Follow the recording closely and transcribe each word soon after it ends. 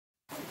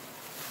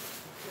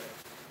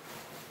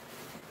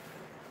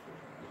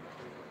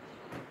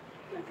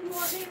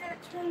recording that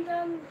turned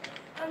on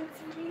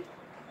TV?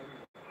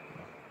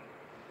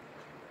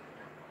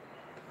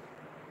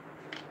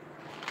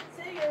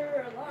 Say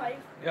you're alive.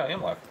 Yeah, I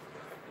am live.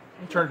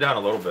 You turn it down a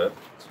little bit.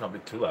 It's not be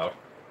too loud.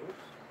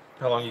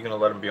 How long are you going to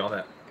let him be on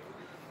that?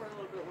 For a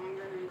little bit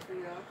longer and then turn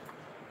it off.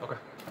 Okay.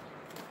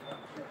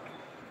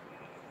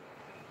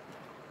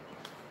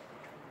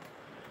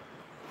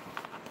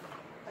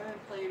 I've been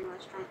playing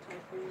Restaurant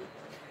Tycoon.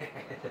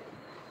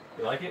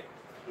 You like it?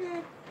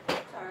 Yeah,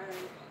 it's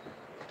alright.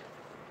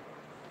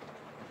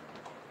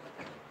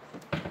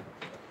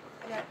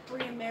 I got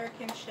 3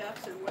 American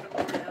chefs and 1 of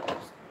our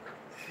devils.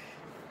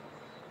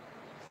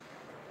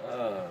 And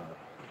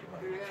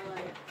I got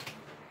like...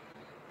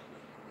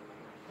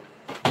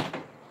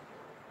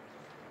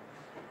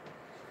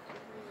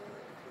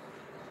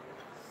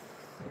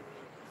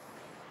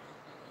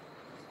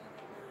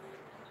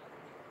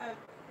 I have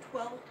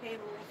 12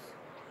 tables.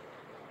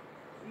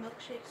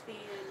 Milkshake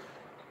stand.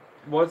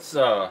 What's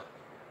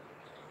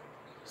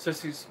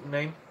Sissy's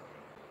name?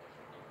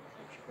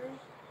 Which girl?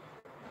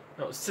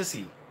 No,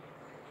 Sissy.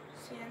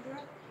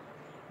 Sandra?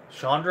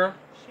 Chandra?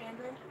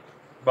 Chandra?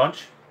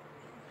 Bunch?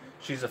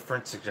 She's a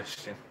friend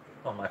suggestion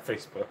on my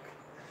Facebook.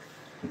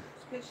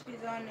 It's because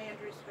she's on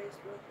Andrew's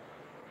Facebook.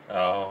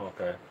 Oh,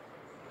 okay.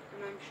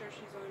 And I'm sure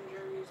she's on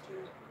Jeremy's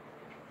too.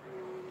 Her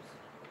mom's.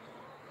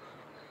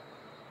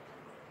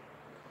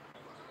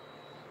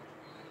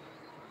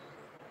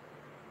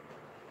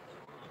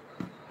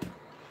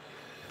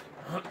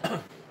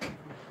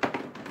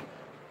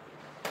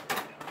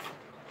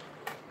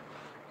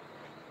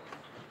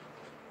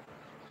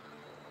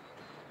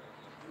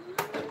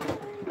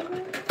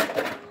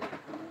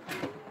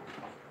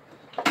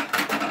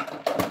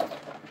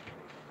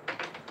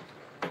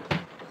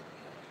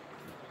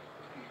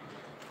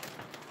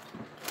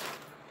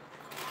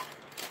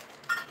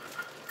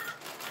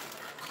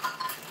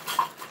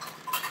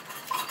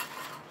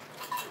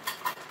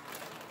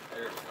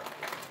 There we go.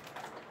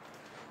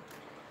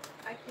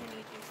 I can't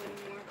eat these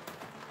anymore.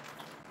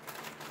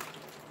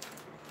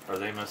 Are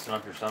they messing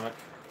up your stomach?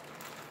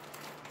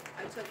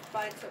 I took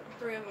bites of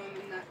 3 of them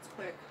and that's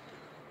quick.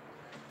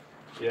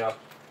 Yeah.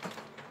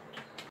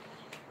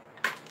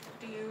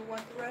 Do you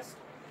want the rest?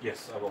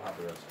 Yes, I will have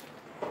the rest.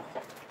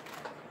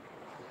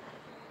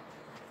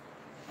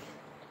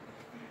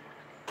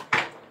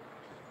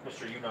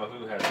 Mister, you know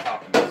who has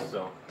toppings,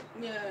 so.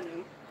 Yeah, I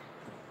know.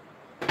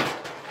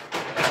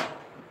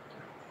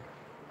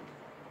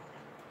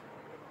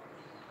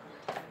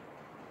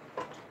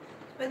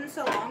 It's been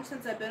so long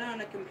since I've been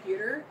on a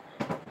computer.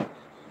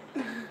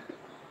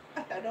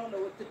 I don't know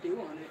what to do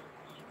on it.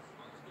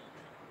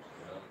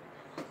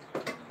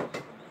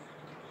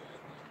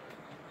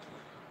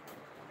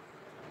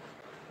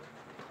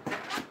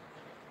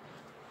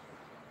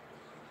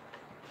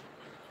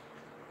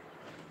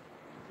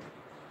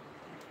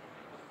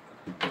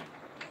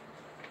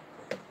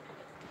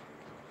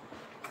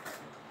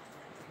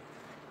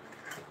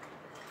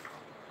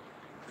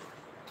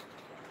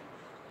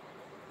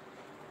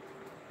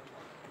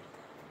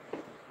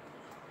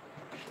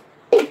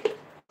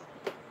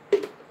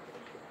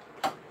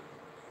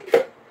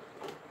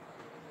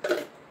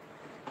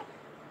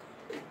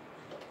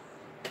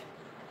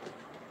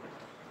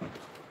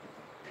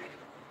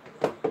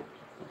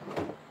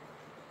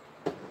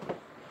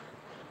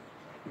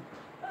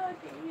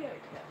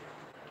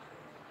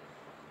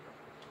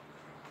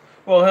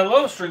 Well,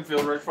 hello,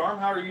 Stringfield Ridge Farm.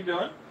 How are you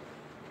doing?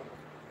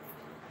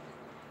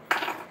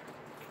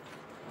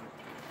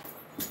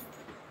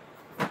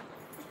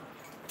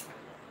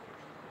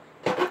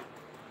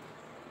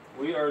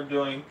 We are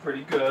doing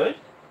pretty good.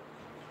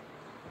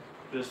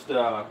 Just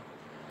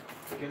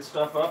picking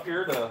stuff up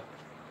here to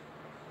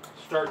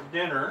start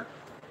dinner.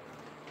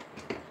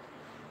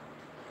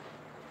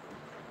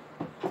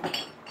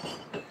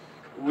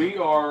 We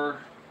are...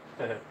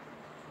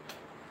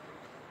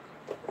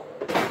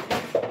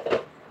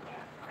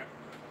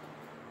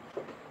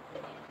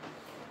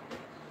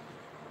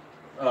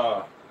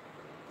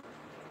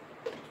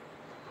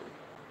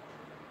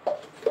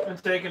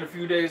 been taking a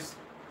few days,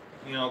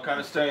 you know, kind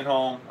of staying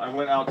home. I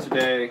went out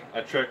today.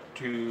 I trekked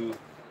to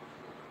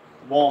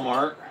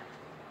Walmart.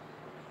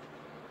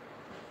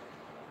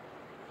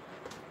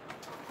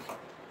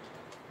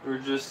 We're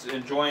just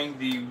enjoying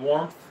the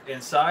warmth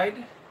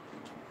inside.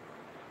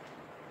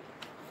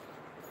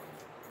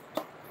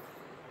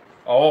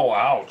 Oh,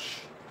 ouch.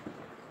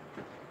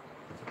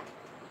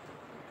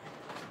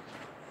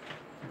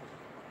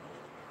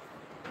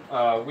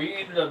 We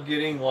ended up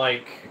getting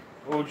like,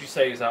 what would you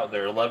say is out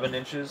there? 11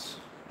 inches?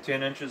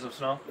 10 inches of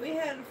snow? We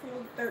had a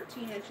full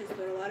 13 inches,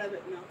 but a lot of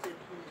it melted in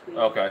between.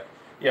 Okay.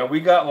 Yeah, we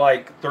got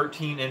like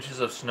 13 inches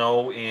of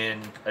snow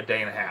in a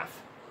day and a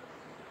half.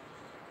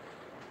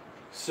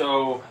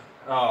 So,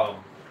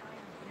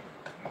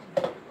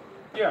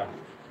 yeah.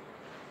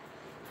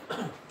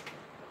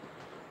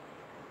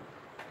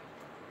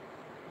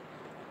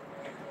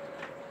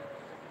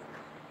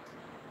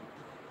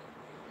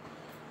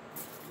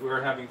 We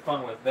were having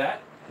fun with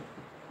that.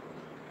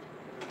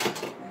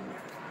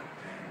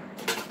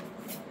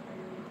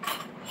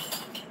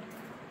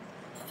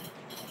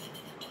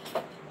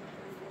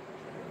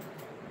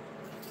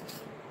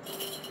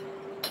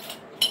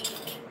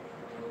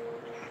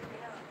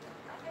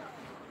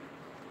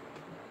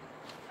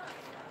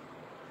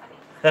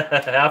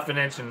 Half an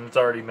inch and it's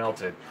already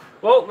melted.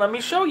 Well, let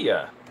me show you.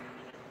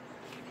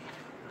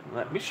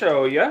 Let me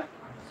show you.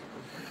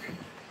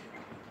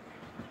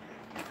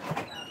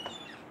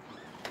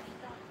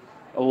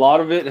 A lot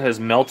of it has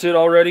melted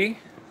already.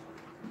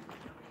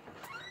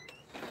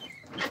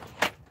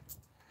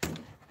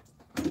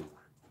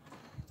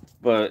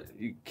 But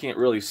you can't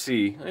really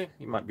see.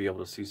 You might be able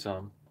to see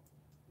some.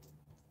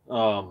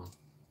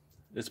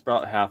 It's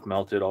about half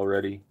melted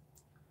already.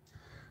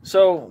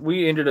 So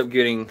we ended up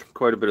getting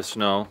quite a bit of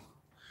snow.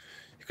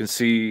 You can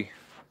see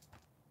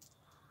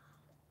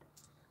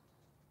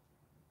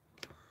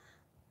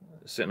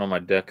sitting on my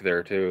deck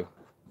there too.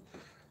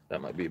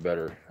 That might be a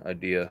better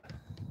idea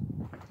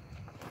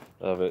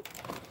of it.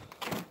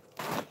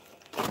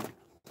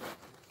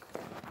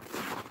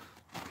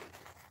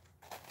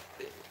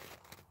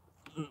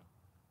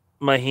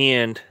 My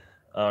hand,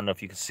 I don't know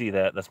if you can see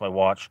that, that's my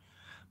watch.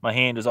 My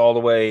hand is all the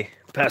way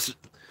past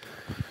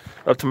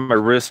up to my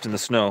wrist in the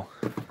snow.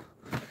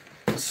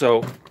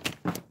 So,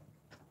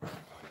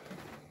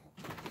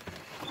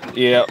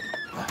 yeah,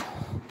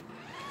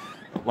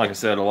 like I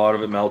said, a lot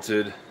of it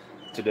melted.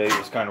 Today it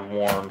was kind of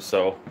warm,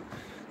 so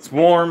it's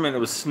warm and it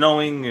was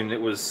snowing and it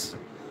was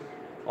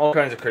all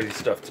kinds of crazy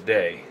stuff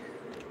today.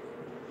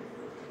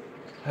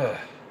 Oh,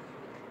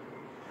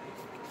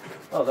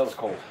 that was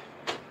cold.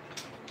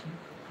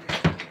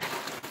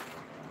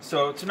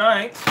 So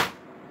tonight,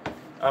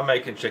 I'm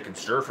making chicken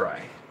stir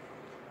fry.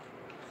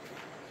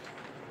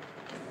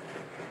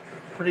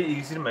 Pretty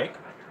easy to make.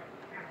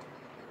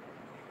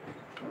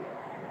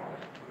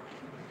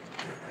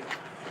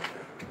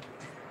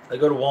 I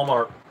go to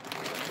Walmart.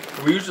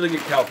 We usually get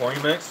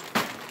California mix,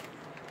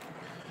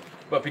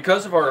 but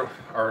because of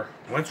our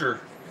winter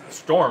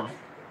storm,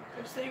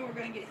 They're saying we're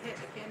going to get hit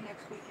again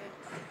next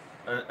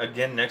weekend.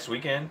 Again next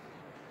weekend?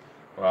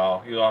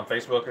 Wow, you on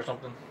Facebook or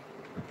something?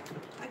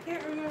 I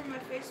can't remember my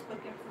Facebook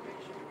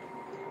information.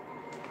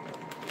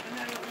 And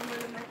I don't remember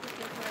the notebook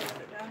that I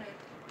wrote it down in.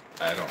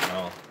 I don't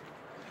know.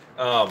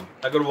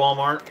 I go to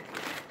Walmart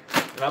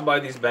and I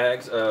buy these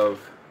bags of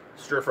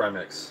stir fry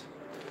mix.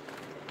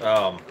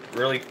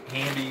 Really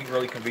handy,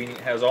 really convenient.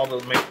 Has all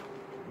the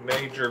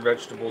major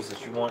vegetables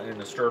that you want in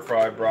the stir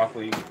fry: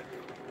 broccoli,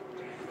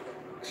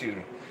 excuse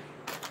me,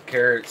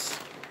 carrots.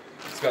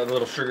 It's got the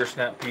little sugar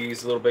snap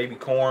peas, little baby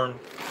corn.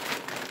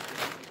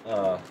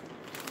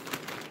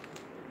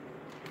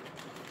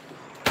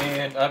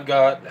 And I've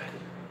got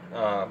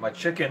my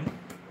chicken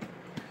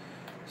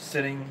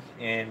sitting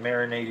and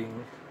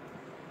marinating.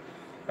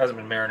 Hasn't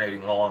been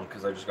marinating long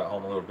because I just got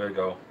home a little bit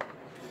ago.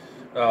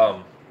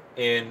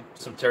 And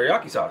some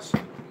teriyaki sauce.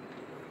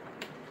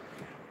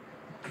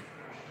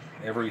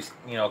 Every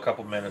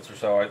couple minutes or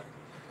so, I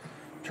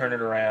turn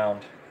it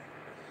around,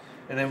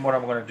 and then what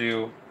I'm going to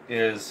do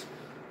is,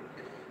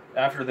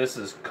 after this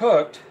is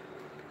cooked,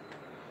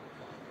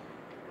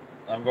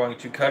 I'm going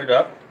to cut it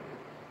up,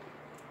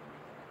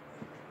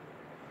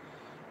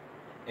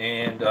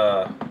 and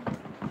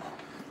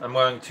I'm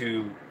going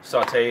to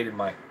saute it in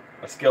my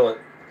skillet.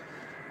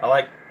 I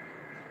like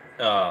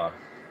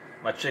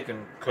my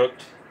chicken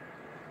cooked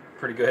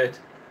pretty good.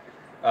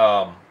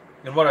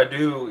 And what I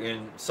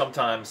do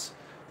sometimes,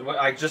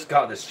 I just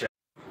got this chicken.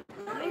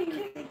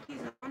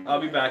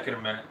 I'll be back in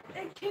a minute.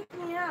 They kicked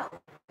me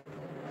out.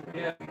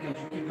 Yeah, because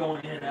you keep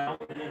going in and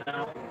out, in and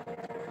out.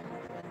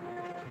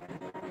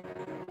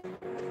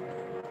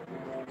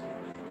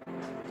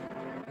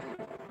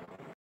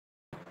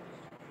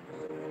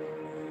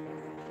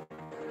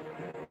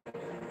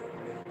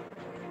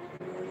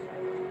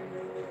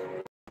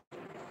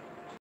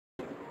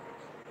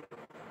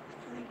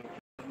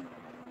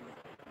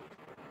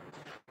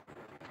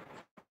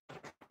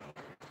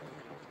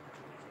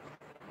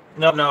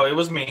 No, it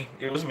was me.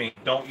 It was me.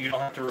 You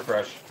don't have to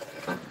refresh.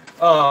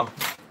 But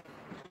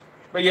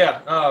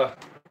yeah,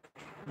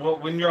 well,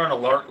 when you're on a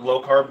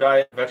low carb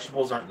diet,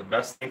 vegetables aren't the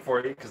best thing for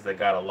you because they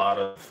got a lot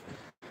of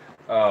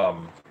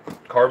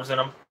carbs in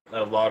them,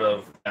 a lot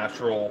of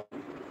natural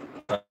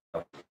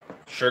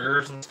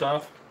sugars and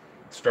stuff,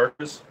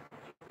 starches.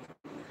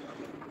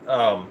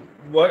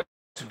 What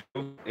to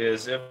do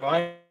is, if I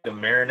need to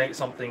marinate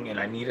something and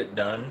I need it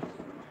done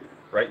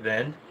right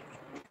then,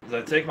 is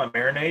I take my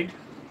marinade.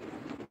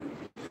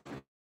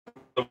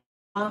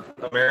 A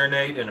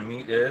marinade and a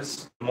meat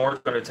is, the more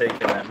it's going to take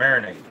in that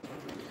marinade.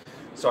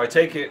 So I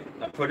take it,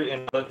 I put it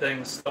in, let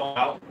things thaw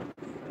out,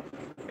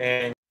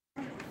 and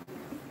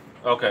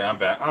okay, I'm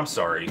back. I'm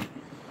sorry.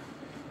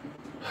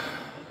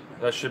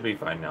 That should be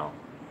fine now.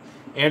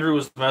 Andrew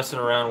was messing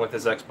around with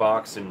his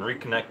Xbox and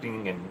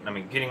reconnecting,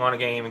 and getting on a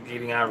game and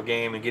getting out of a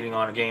game and getting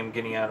on a game,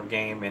 getting out of a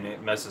game, and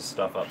it messes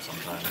stuff up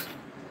sometimes.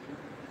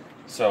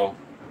 So,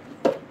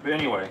 but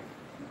anyway,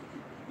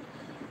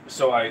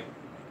 so I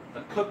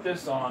cook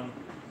this on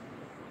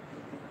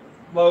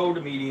low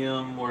to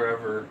medium,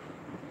 wherever,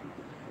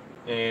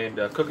 and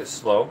cook it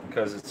slow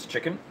because it's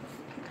chicken.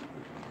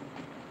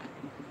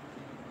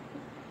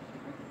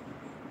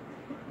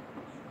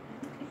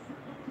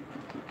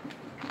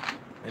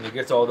 And it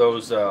gets all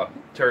those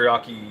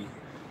teriyaki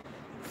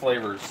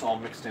flavors all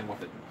mixed in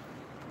with it.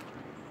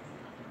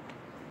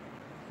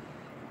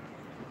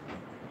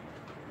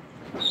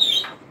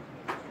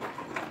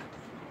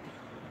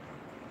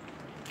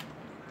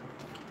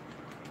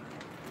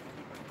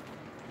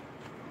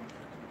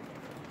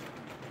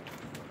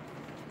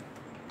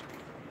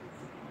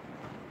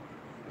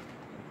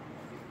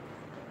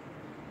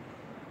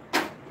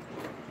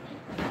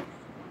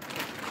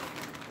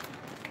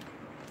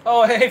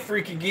 Oh, hey,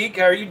 Freaky Geek.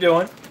 How are you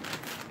doing?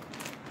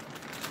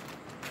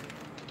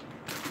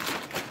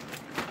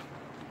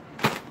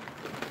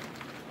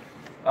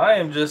 I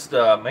am just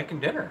making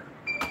dinner.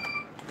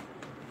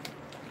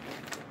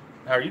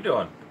 How are you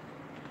doing?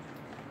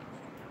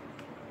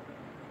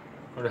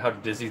 Wonder how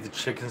dizzy the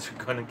chickens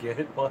are gonna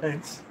get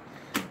once.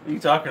 What are you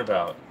talking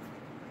about?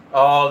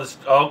 Oh, this.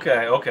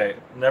 Okay, okay.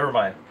 Never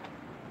mind.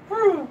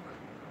 Woo.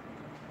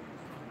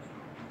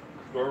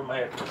 Go over my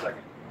head for a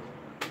second.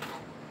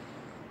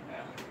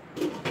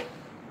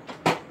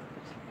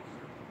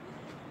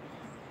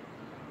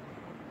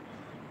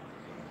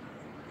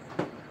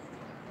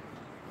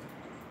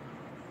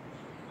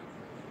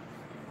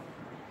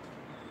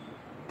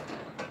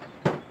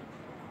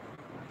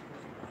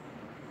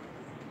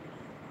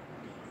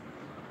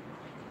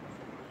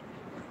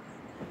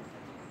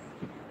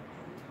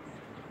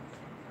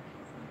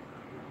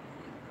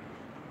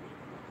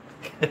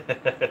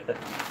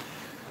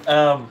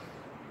 um,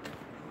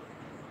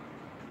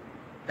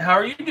 how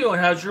are you doing?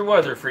 How's your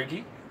weather,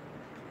 Freaky?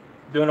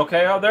 Doing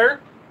okay out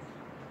there?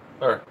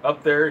 Or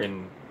up there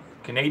in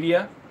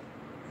Canada?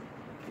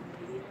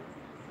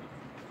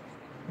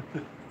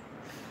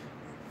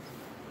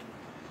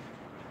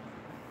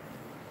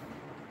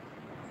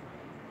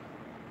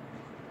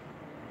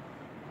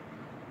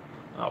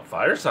 Oh,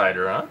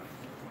 Firesider, huh?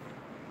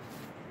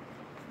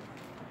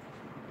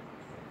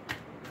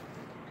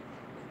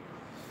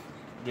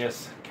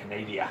 Yes,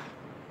 Canada.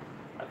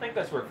 I think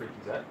that's where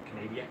Freaky's at.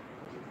 Canada.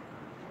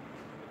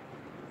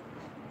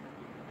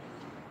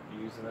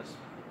 You using this?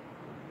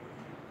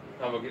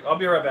 I'll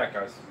be right back,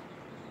 guys.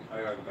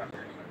 I gotta go back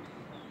there anyway.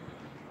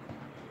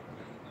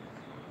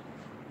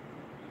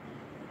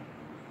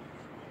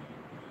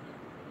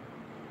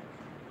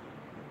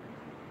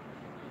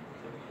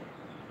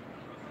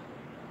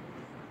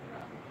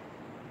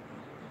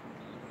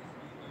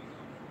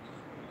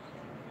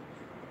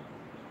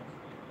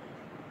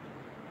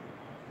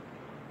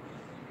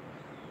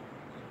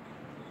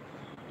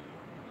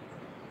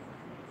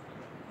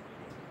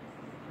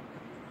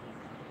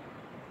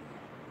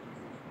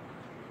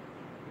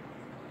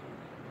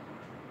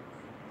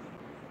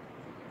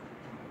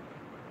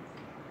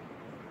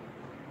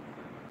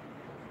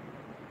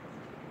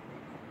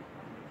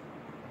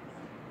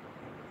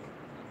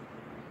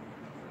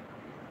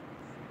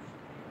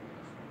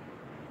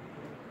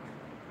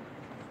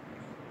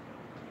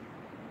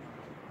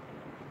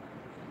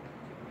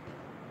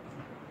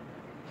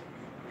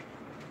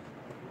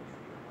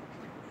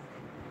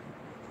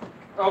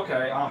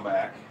 Okay, I'm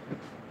back.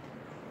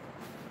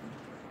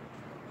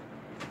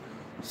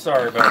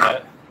 Sorry about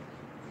that.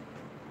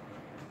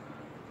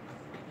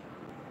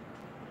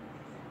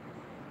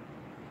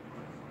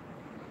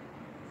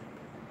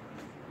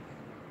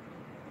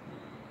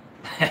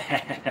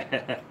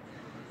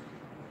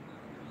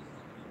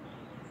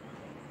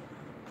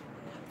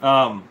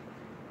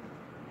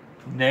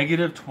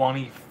 Negative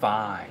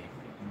 25.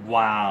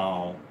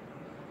 Wow.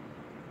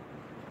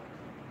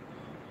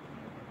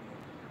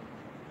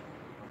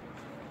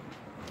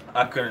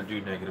 I couldn't do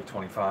negative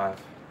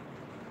 25.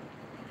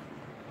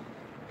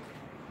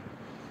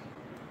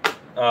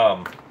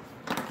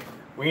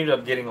 We ended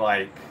up getting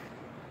like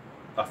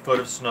a foot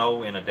of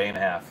snow in a day and a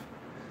half.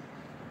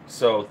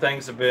 So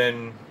things have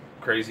been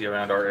crazy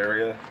around our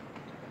area.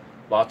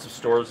 Lots of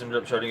stores ended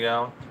up shutting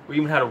down. We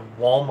even had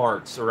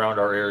Walmarts around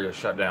our area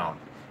shut down.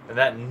 And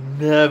that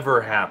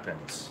never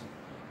happens.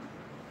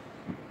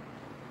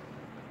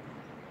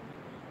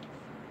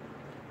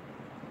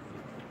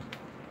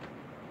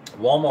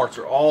 Walmarts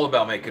are all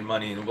about making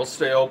money, and we'll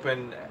stay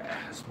open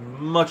as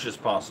much as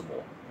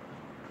possible.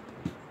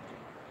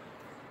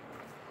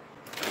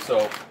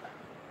 So,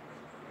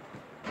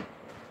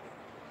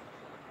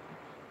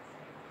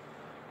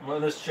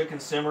 let this chicken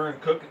simmer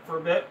and cook it for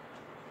a bit.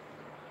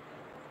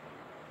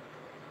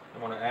 I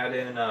want to add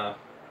in I'm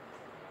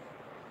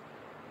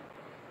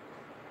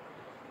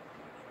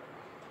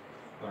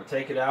going to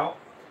take it out.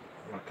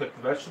 I'm going to cook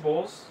the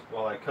vegetables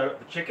while I cut up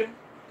the chicken.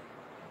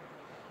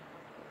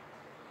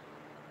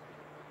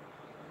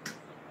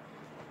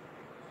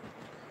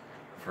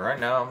 For right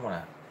now, I'm going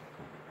to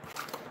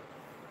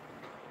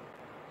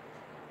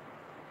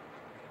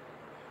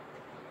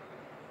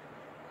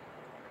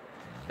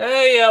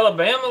Hey,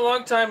 Alabama,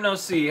 long time no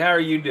see. How are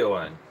you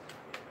doing?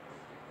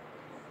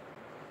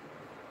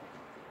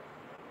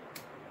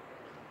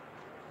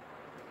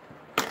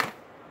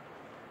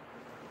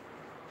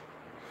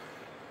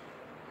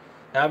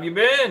 How have you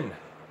been?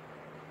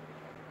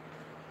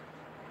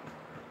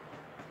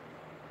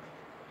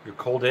 You're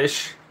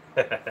coldish.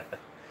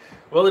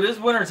 Well, it is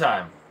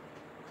wintertime.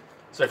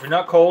 So if you're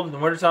not cold in the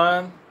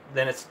wintertime,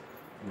 then it's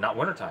not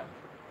wintertime.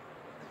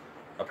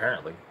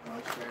 Apparently. Well,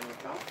 it's very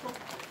thoughtful.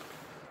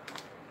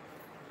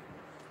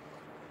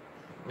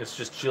 It's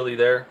just chilly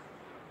there.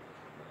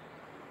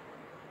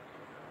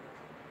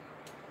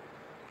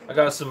 I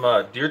got some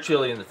deer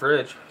chili in the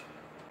fridge.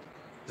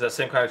 Is that the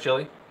same kind of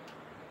chili?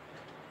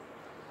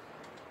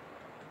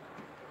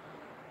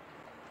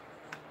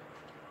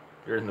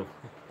 You're in the...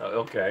 Oh,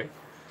 okay.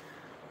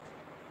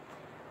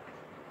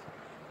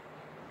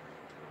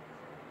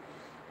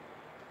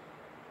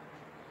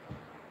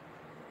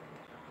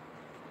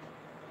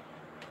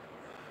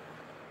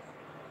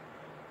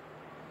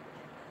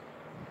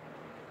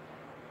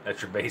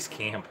 That's your base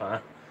camp, huh?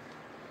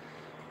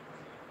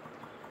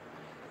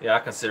 Yeah, I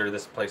consider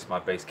this place my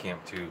base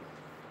camp too.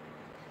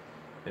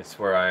 It's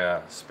where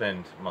I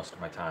spend most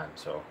of my time,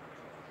 so.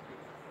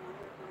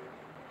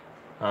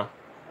 Huh?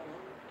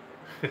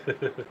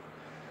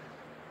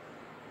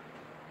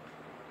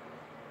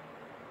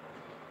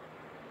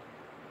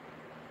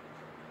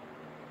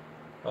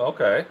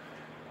 Okay.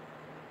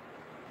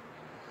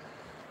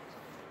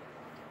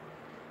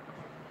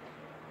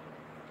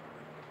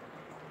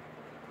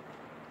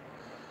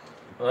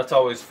 Well, that's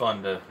always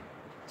fun to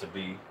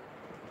be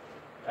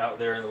out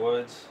there in the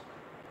woods.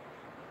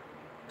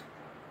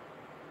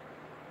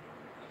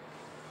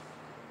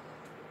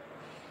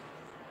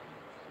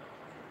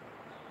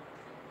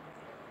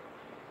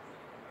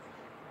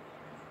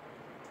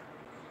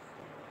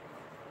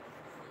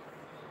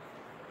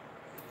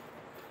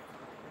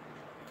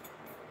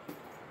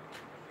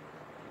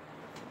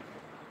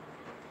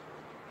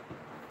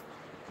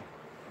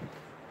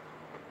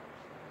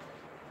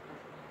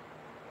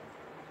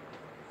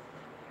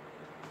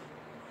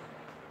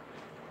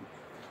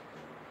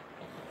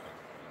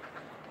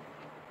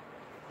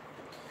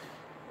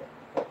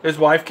 His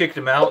wife kicked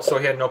him out, so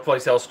he had no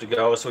place else to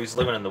go, so he's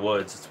living in the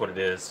woods. That's what it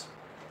is.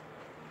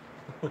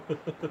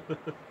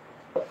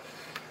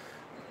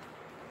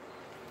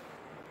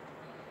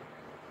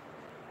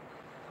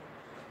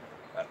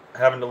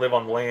 Having to live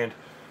on the land.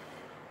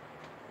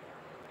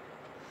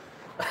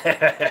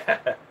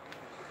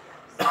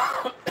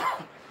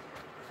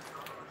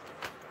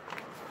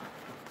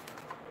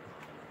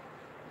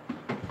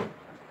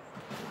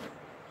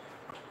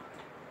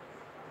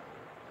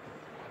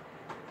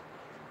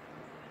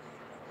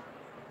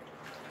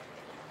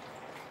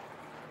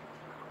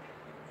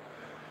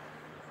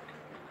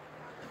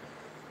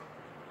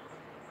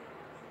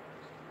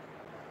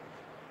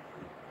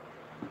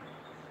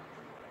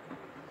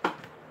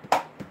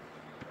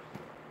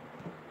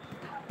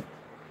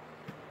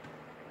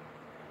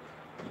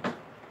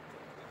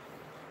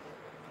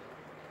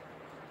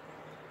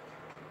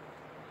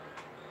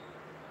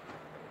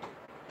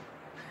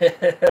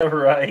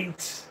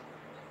 Right.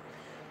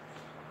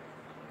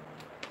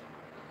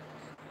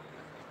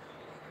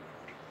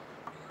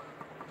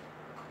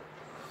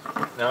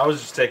 Now I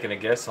was just taking a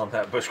guess on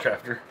that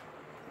bushcrafter.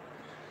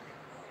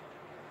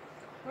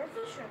 Where's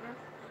the sugar?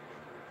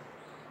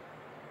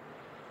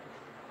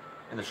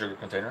 In the sugar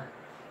container.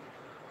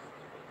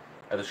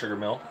 At the sugar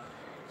mill.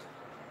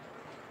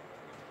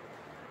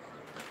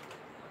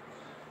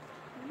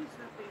 He's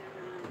not being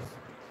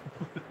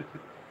nice.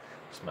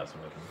 Just messing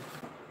with him.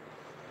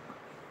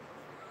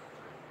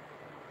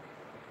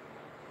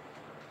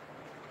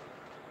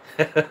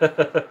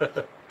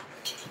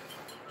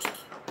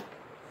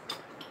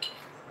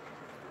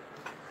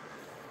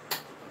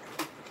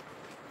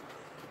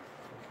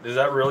 Is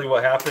that really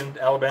what happened,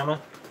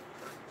 Alabama?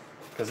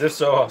 Because if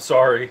so, I'm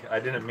sorry. I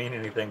didn't mean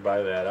anything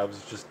by that. I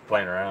was just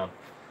playing around.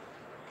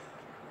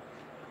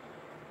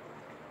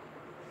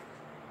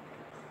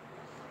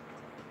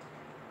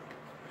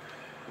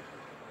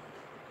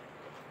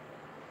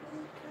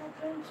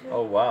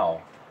 Oh,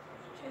 wow.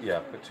 Yeah,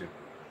 put two.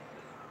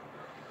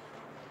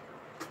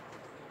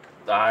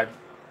 I'm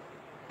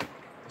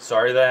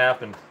sorry that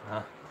happened.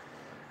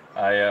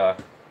 I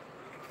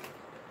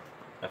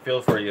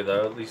feel for you,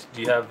 though. At least,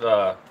 do you have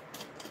the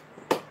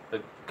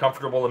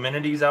comfortable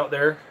amenities out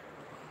there?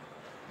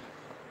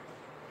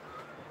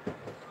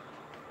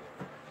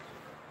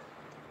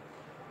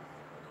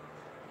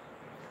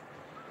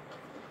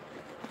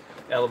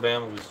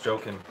 Alabama was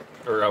joking,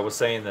 or I was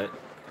saying that.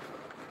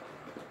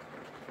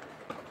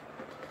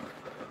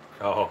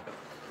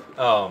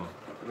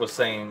 Was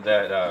saying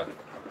that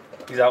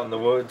he's out in the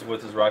woods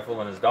with his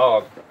rifle and his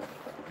dog,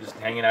 just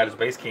hanging out his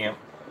base camp,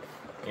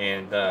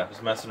 and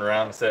was messing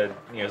around and said,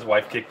 his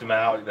wife kicked him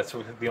out. That's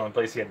the only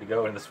place he had to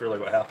go, and that's really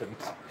what happened.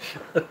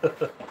 You to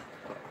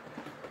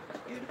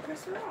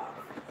piss her off.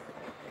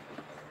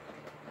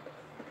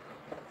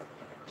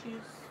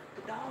 Choose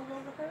the dog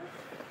over her.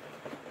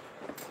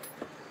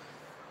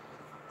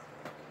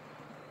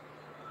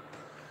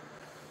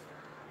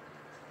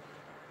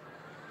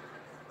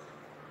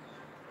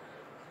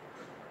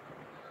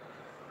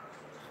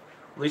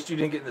 At least you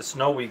didn't get the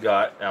snow we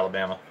got,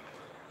 Alabama.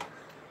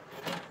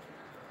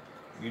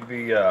 You'd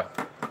be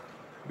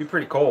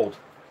pretty cold.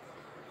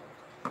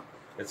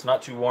 It's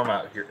not too warm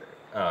out here,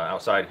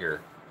 outside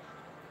here.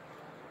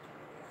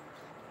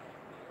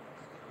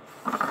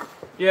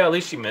 Yeah, at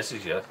least she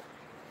misses you,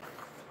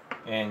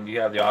 and you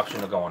have the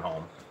option of going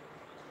home.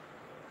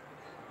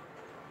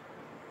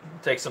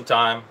 Take some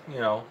time,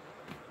 do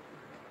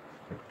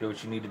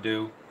what you need to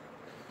do.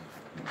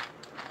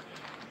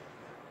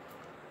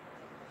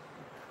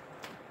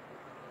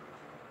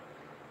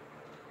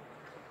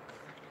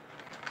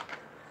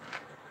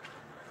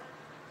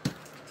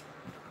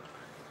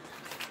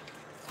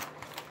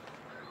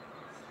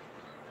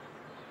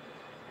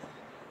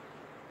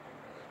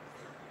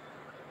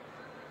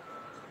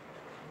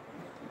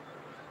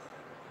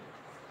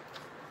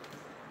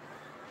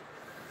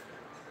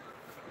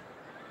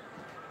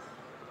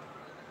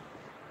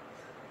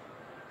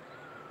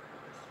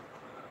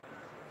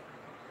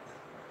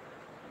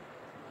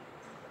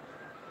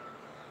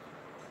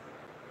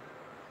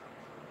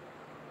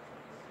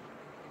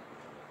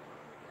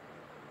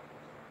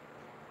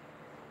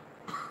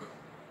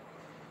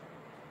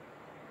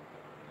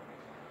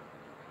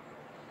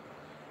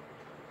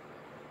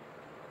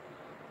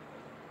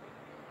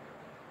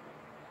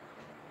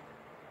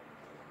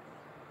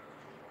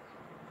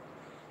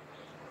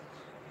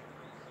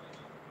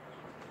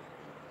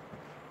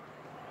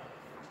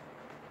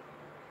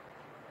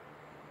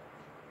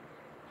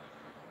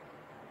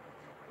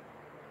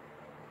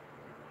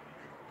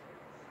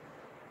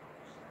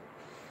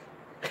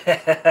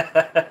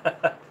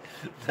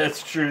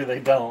 That's true. They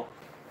don't.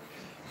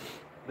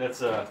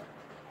 That's oh,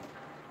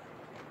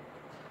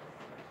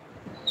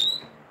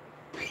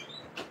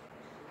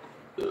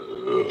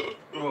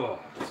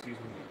 excuse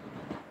me.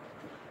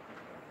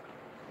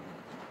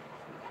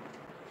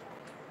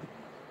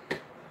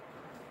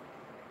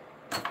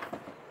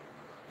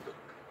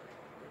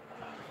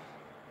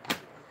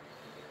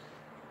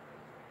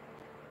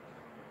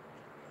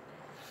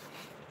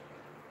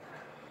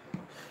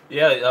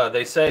 Yeah,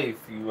 they say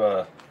if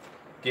you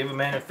give a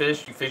man a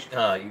fish, you feed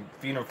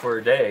him for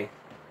a day.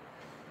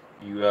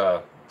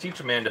 You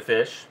teach a man to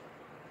fish,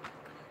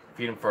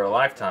 feed him for a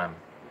lifetime.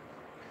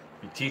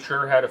 You teach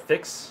her how to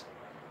fix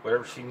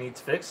whatever she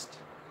needs fixed,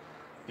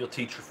 you'll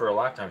teach her for a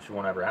lifetime. She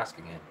won't ever ask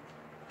again.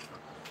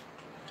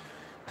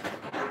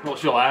 Well,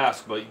 she'll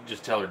ask, but you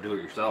just tell her to do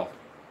it yourself.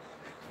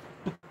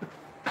 Don't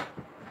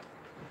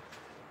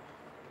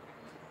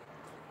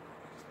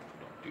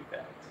do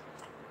that.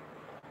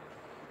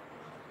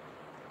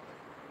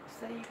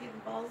 So you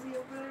getting ballsy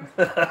over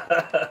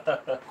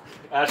there?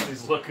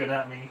 Ashley's looking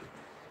at me.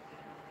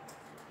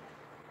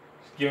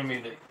 She's giving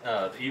me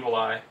the evil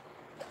eye.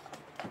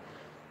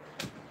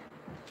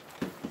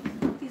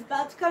 He's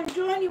about to come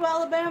join you,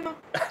 Alabama.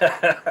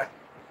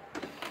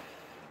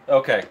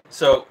 Okay,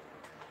 so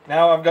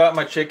now I've got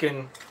my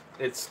chicken.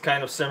 It's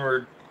kind of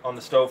simmered on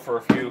the stove for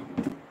a few.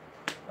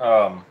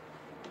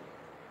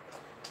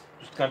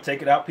 Just gonna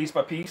take it out piece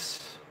by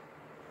piece,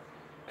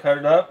 cut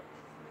it up,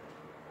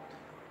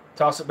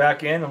 toss it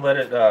back in, and let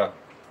it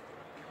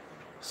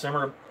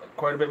simmer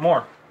quite a bit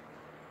more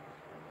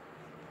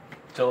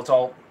until it's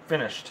all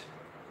finished.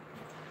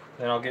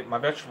 Then I'll get my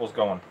vegetables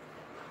going.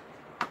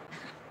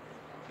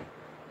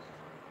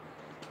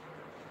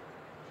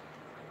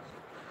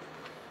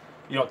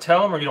 You don't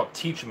tell them or you don't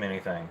teach them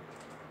anything.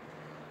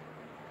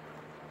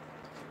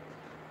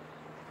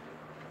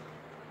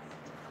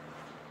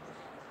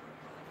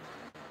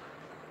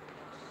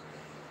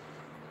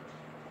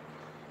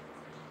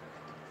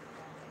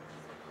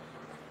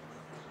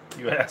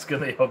 You ask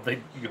and you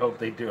hope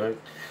they do it.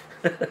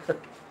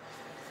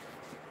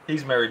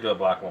 He's married to a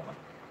black woman.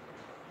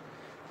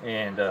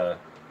 And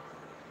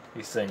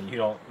he's saying you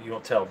don't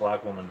tell a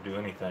black woman to do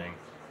anything.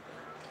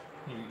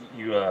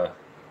 You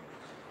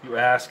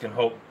ask and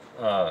hope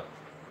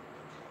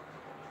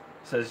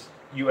says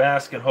you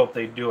ask and hope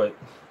they do it.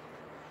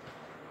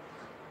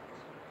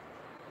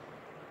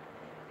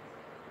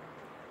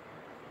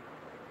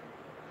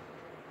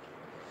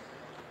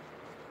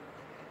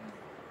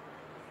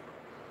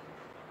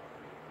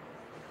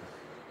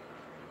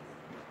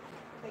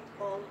 Takes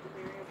balls to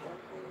marry a black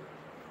woman.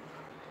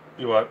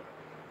 You what?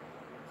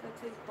 That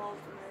takes balls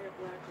to marry a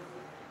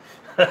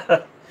black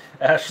woman.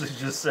 Ashley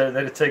just said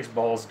that it takes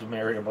balls to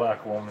marry a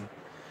black woman.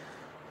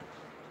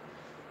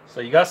 So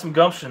you got some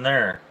gumption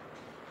there.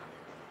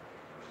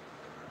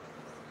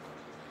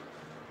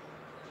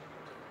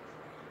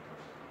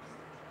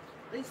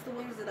 At least the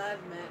ones that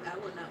I've met, I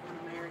would not want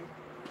to marry.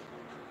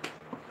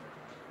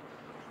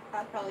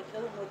 I'd probably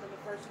kill them within the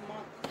first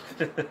month.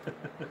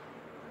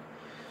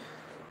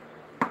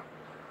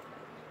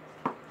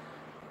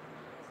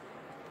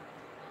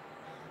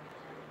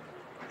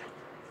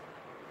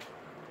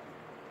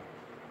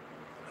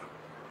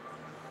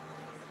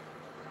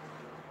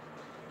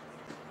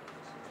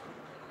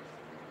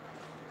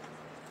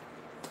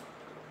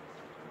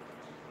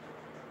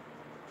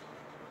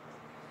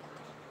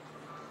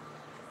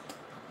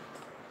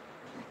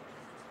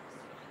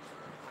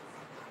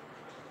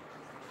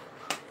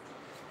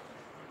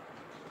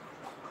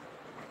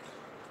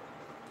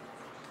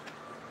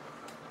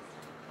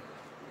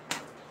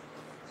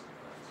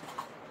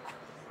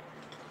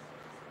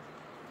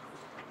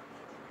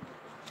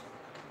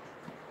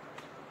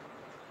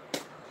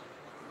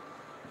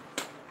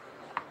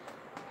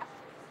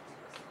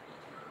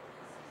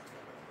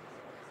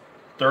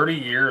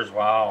 $30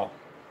 wow.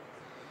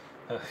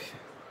 And you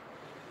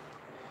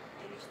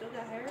still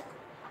got hair?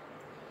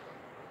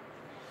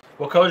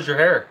 What color's your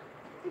hair?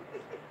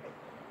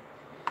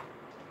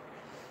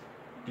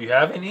 Do you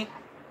have any?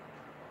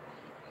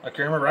 I can't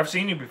remember. I've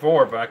seen you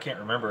before, but I can't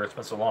remember. It's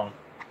been so long.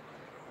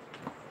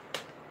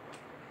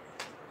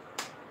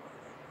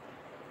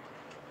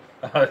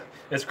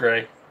 It's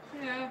gray.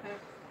 Yeah.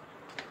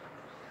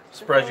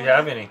 Surprised you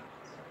have any.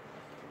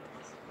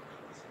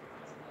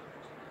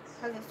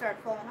 Hasn't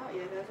started falling out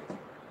yet, has it?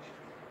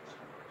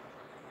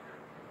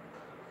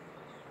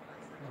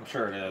 I'm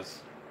sure it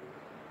is.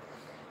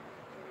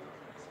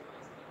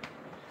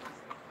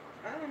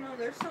 I don't know.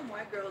 There's some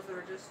white girls that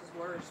are just as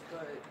worse,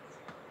 but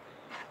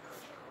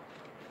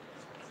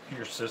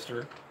Your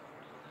sister?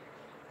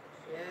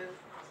 yeah,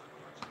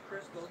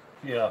 Crystal.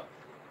 Yeah.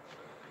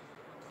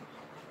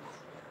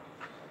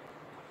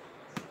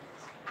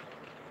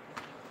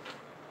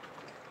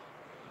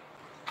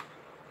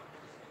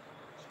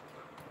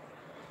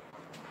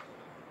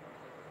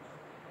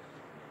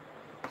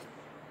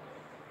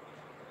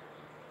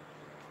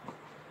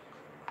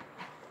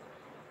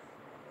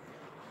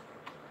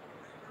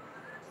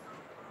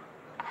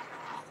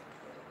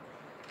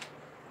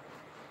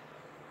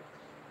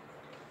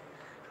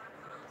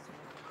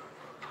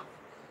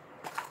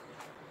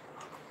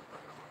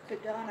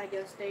 But Dawn, I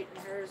guess, dating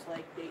her is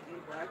like dating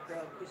a black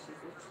girl because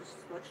it's just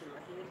as much of a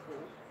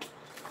handful.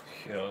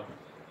 Yeah.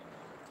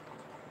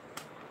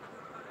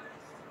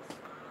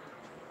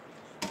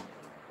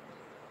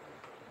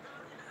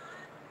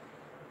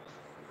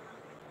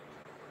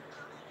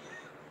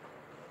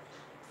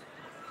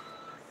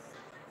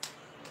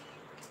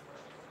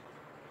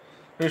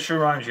 Who she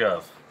reminds you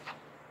of?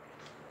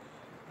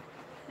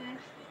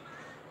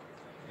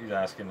 He's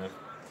asking if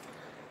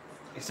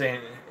he's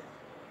saying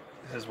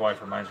his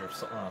wife reminds her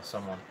of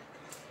someone.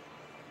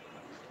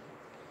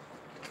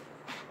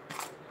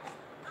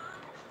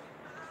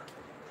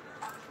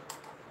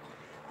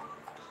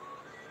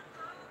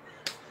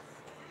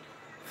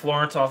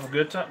 Florence off of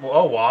Good Time.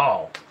 Oh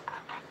wow,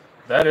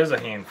 that is a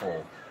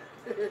handful.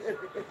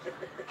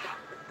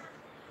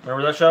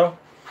 Remember that show?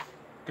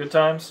 Good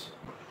Times.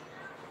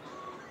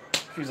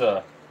 She's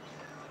a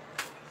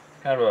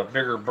kind of a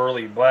bigger,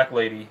 burly black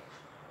lady.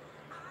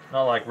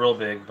 Not like real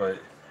big, but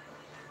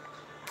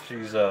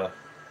she's got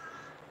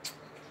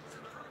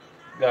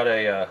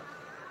a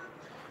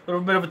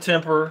little bit of a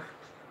temper.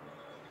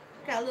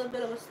 Got a little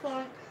bit of a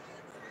spunk.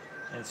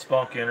 And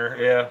spunk in her,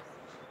 yeah.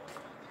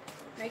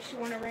 Makes you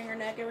want to wring her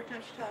neck every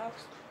time she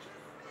talks.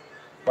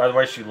 By the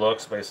way she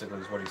looks, basically,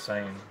 is what he's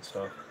saying and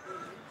stuff.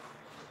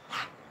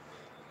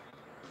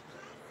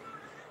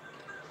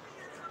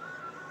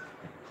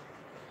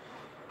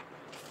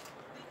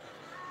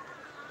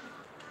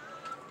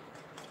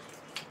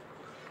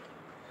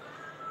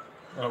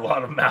 And a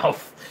lot of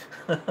mouth.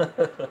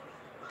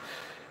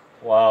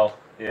 Wow,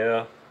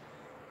 yeah.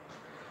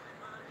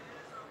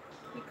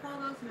 You call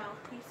those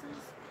mouthpieces?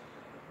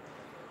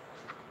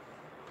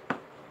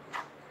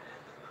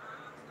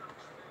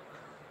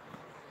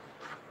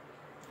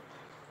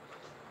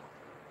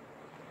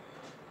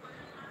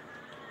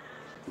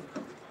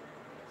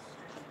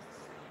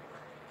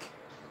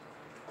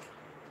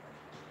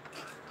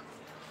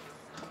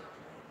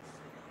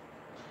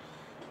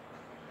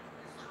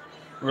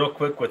 Real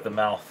quick with the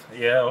mouth.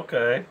 Yeah,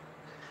 okay.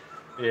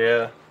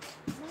 Yeah.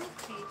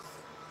 Mouthpiece.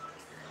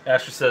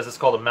 Ashley says it's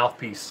called a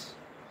mouthpiece.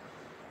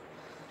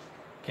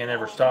 Can't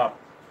ever stop.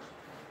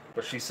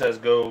 But she says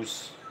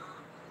goes.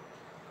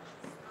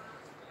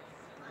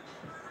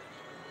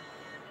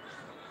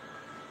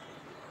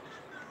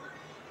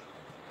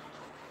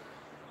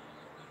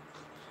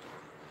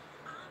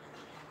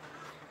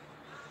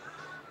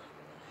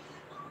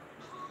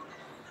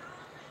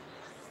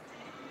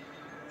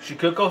 She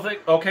cook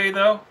okay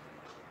though?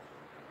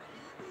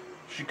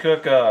 She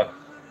cook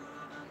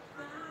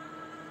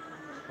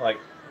like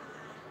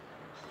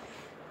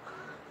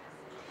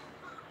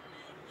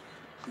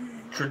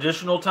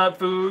traditional type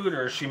food,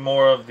 or is she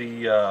more of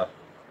the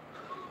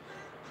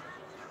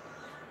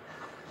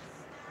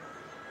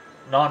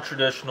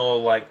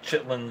non-traditional, like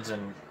chitlins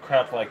and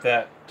crap like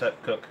that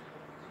type cook?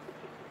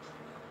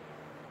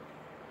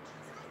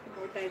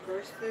 More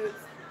diverse foods.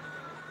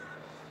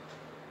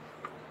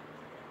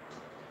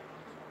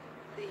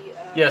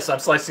 Yes, I'm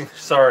slicing.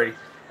 Sorry.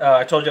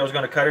 I told you I was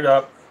going to cut it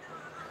up,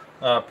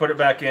 put it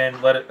back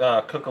in, let it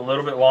cook a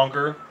little bit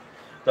longer.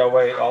 That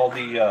way all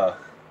the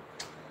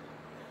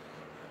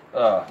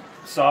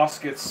sauce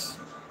gets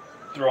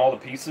through all the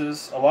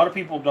pieces. A lot of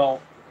people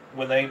don't,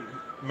 when they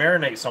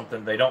marinate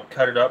something, they don't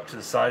cut it up to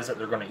the size that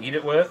they're going to eat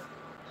it with.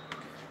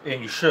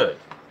 And you should.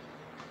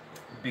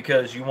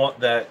 Because you want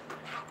that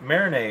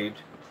marinade.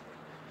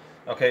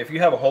 Okay, if you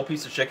have a whole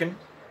piece of chicken,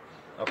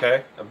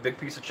 okay, a big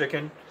piece of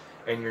chicken,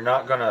 and you're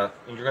gonna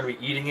be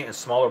eating it in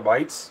smaller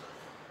bites,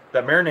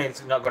 that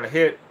marinade's not gonna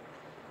hit,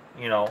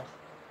 you know,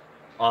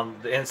 on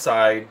the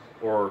inside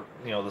or,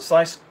 you know, the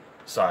slice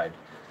side.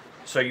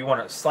 So you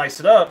want to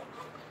slice it up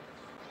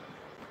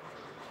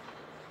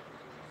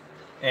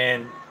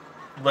and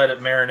let it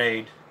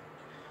marinate.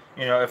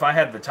 You know, if I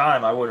had the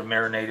time, I would have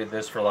marinated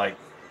this for like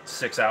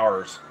 6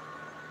 hours,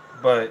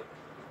 but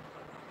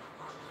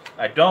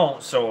I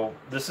don't. So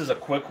this is a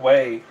quick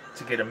way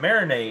to get a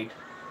marinade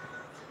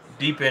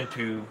deep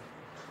into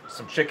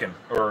some chicken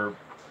or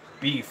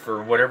beef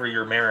or whatever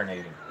you're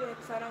marinating. Yeah,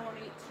 because I don't want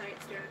to eat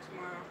tonight's dinner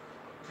tomorrow.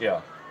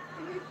 Yeah.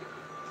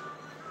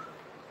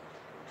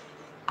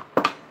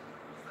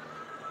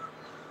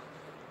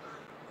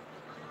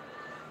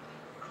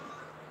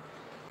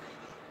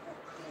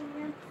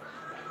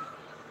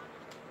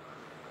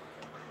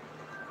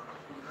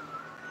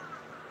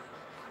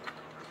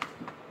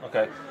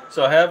 Okay,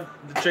 so I have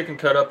the chicken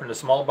cut up into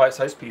small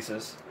bite-sized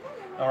pieces.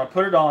 I'm going to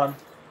put it on,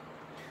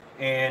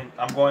 and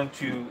I'm going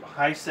to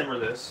high simmer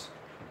this.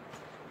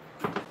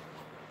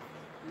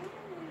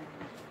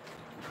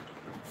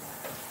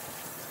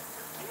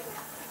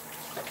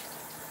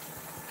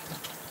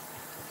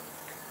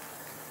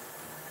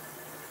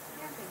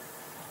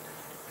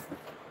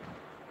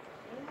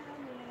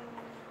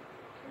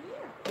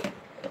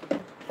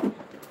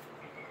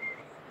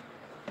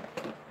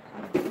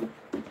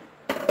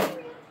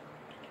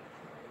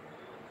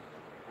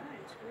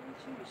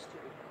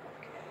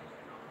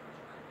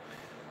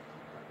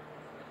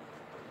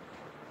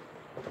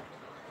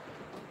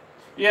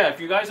 Yeah,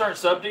 if you guys aren't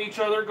subbed to each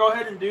other, go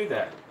ahead and do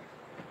that.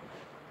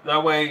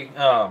 That way,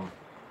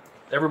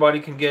 everybody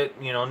can get,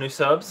 you know, new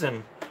subs,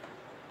 and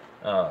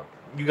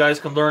you guys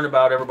can learn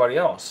about everybody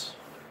else.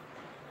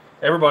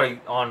 Everybody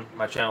on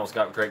my channel's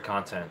got great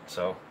content,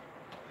 so.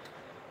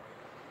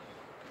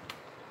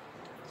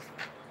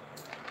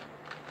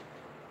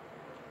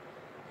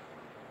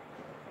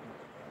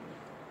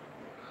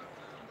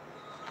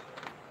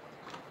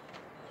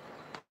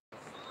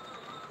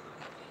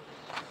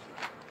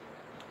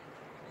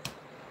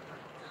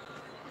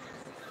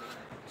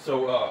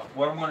 So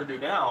what I'm going to do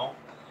now,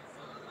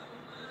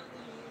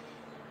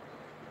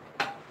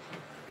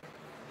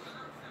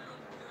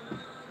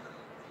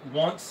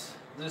 once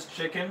this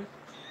chicken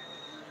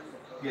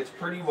gets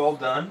pretty well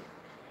done,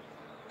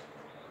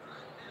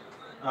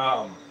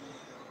 I'm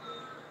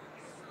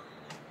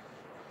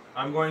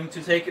going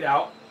to take it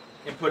out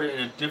and put it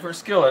in a different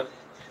skillet,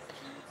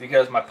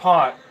 because my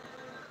pot,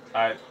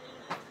 I've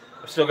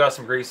still got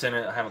some grease in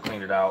it. I haven't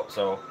cleaned it out,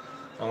 so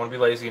I want to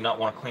be lazy and not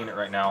want to clean it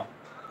right now.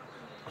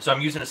 So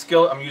I'm using a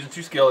skillet. I'm using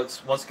 2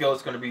 skillets. One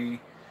skillet's going to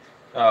be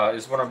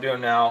is what I'm doing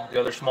now. The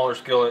other smaller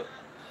skillet,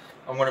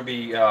 I'm going to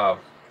be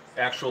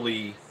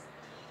actually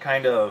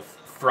kind of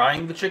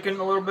frying the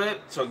chicken a little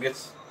bit, so it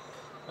gets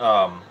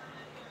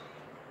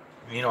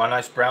you know, a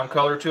nice brown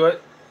color to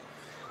it.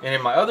 And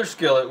in my other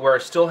skillet, where I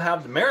still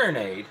have the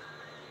marinade,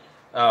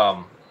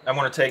 I'm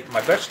going to take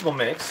my vegetable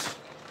mix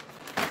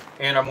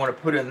and I'm going to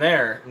put in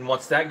there. And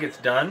once that gets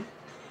done,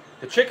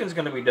 the chicken's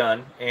going to be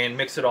done, and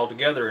mix it all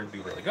together and be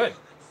really good.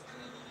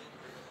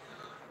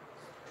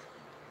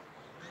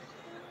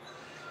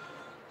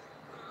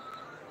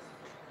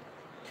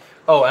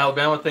 Oh,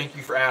 Alabama, thank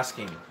you for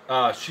asking.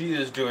 She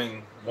is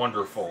doing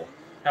wonderful.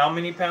 How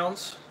many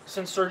pounds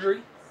since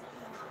surgery?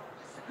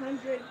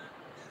 100.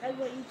 That's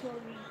what you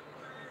told me.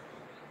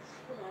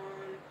 Hold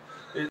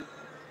on. It,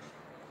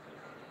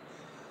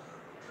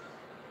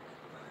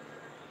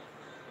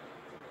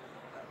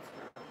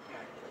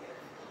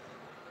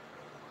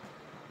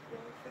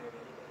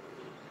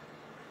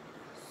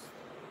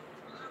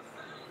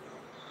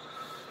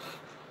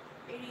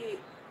 88.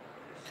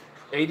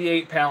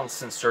 88 pounds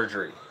since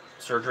surgery.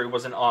 Surgery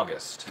was in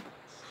August.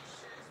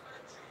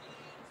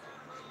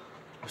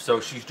 So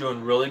she's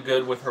doing really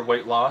good with her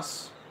weight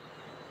loss.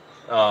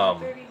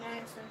 39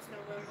 since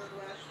November of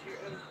last year,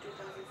 of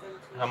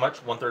 2017. How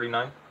much?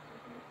 139?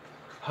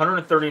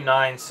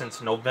 139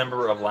 since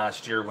November of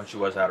last year, when she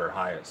was at her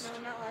highest.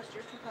 No, not last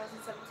year,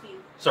 2017.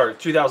 Sorry,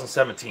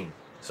 2017.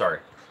 Sorry.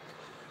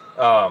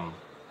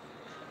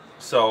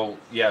 So,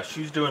 yeah,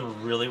 she's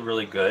doing really,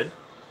 really good.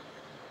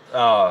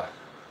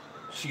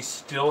 She's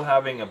still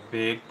having a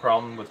big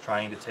problem with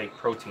trying to take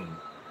protein.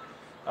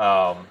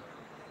 And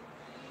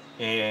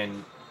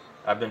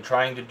I've been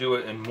trying to do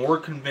it in more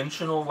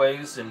conventional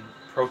ways than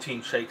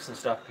protein shakes and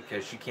stuff,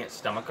 because she can't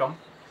stomach them.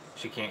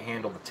 She can't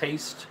handle the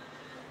taste.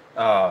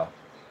 So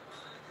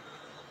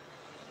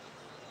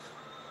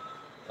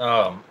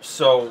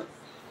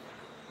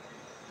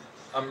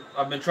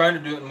I've been trying to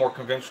do it in more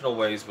conventional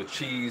ways with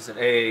cheese and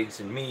eggs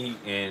and meat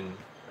and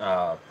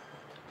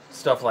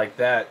stuff like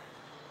that.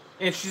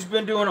 And she's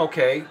been doing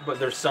okay, but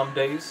there's some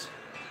days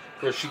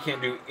where she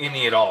can't do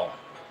any at all.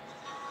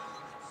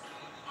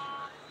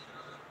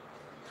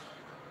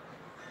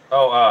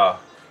 Oh,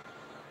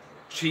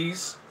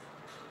 cheese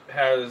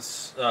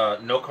has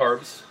no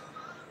carbs.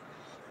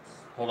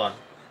 Hold on.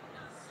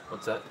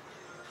 What's that?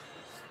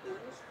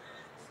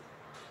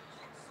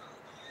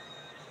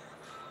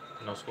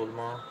 No school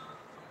tomorrow?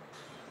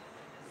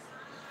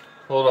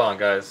 Hold on,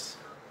 guys.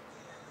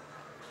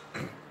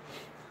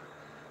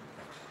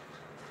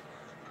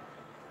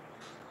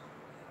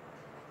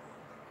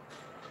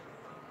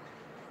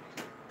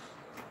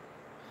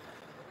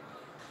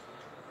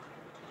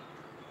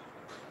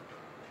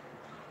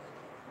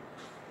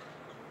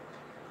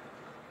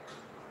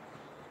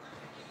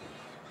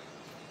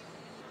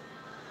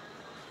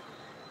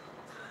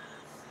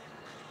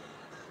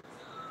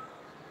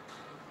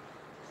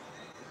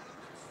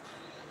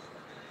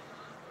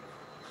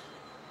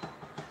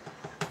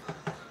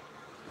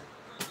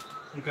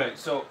 Okay,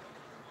 so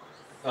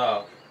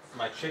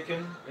my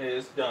chicken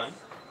is done.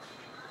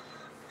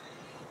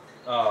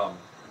 I'm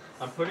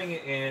putting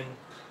it in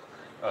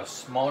a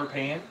smaller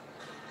pan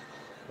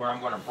where I'm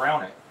going to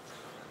brown it.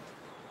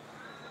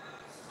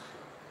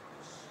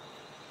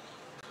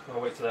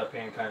 I'll wait till that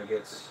pan kind of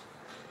gets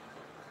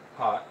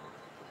hot.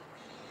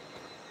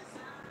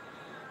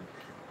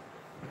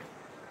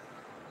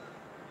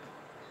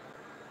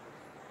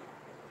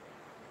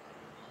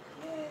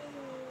 Yay.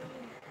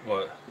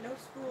 What? No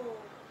school.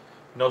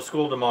 No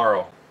school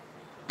tomorrow.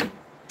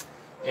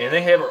 And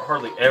they haven't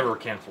hardly ever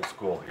canceled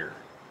school here.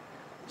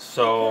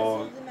 So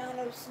Because of the amount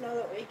of snow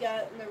that we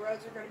got, and the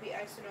roads are going to be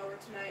icing over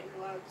tonight,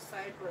 and a lot of the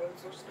side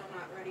roads are still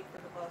not ready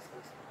for the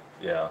buses.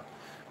 yeah.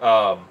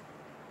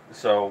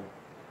 So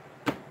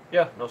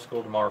yeah, no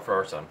school tomorrow for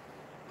our son.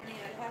 And he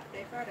had a half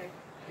day Friday.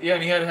 Yeah,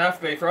 and he had a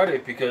half day Friday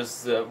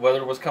because the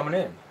weather was coming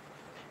in.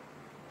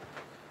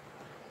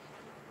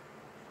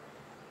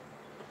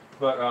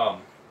 But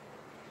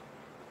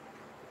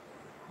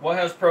what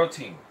has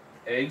protein?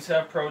 Eggs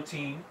have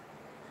protein.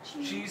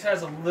 Cheese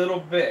has a little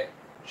bit.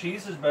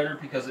 Cheese is better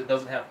because it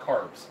doesn't have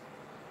carbs.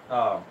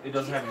 It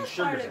doesn't have any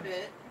sugars in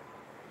it.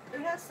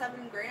 It has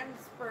 7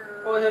 grams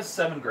per. Well, it has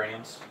 7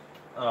 grams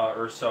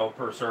or so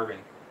per serving,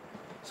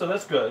 so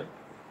that's good.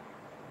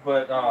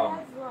 But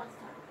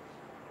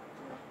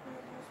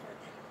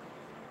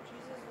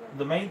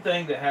the main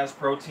thing that has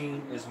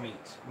protein is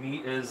meat.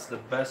 Meat is the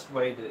best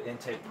way to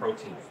intake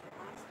protein.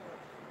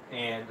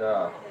 And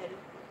okay.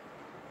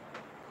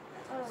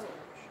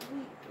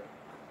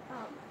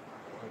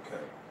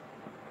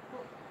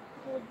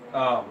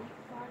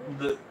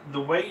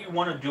 The way you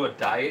want to do a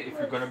diet, if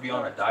you're going to be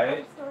on a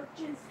diet,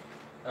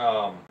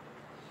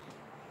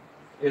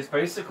 is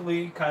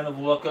basically kind of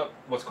look up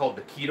what's called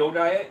the keto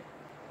diet.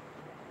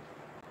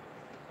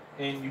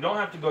 And you don't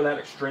have to go that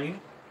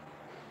extreme,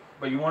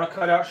 but you want to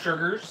cut out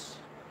sugars,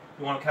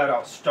 you want to cut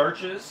out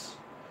starches,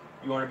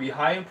 you want to be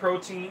high in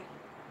protein,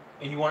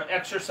 and you want to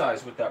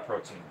exercise with that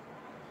protein.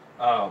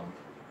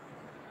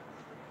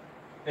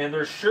 And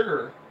there's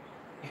sugar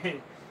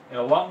in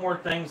a lot more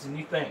things than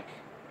you think.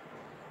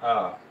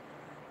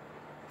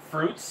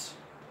 Fruits,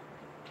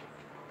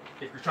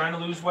 if you're trying to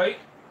lose weight,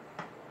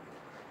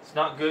 it's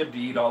not good to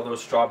eat all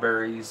those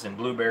strawberries and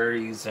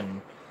blueberries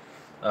and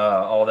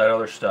all that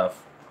other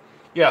stuff.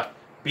 Yeah,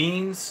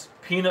 beans,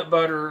 peanut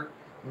butter,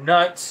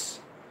 nuts.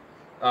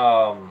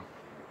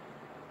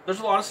 There's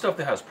a lot of stuff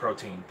that has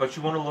protein, but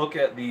you want to look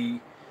at the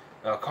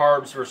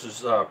carbs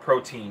versus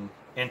protein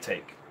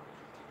intake.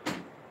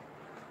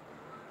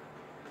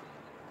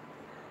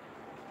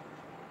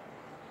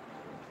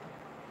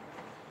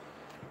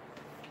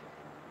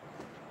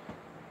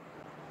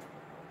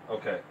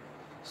 Okay,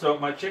 so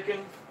my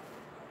chicken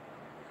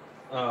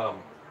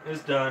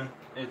is done.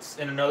 It's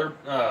in another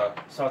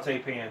saute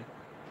pan.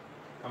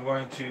 I'm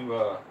going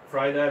to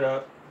fry that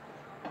up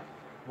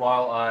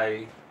while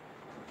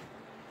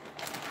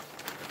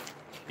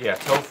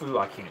tofu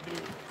I can't do.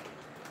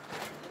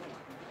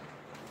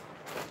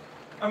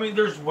 I mean,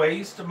 there's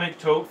ways to make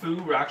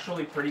tofu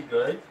actually pretty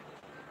good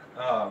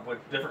with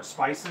different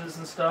spices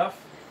and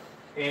stuff.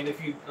 And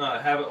if you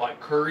have it like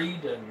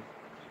curried and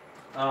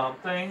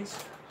things,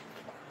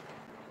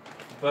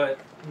 but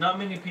not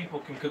many people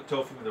can cook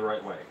tofu the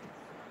right way.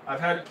 I've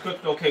had it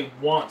cooked okay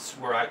once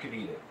where I could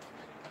eat it.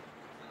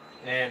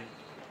 And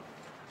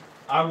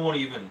I won't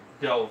even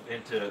delve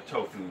into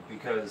tofu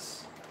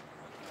because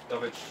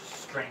of its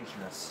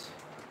strangeness.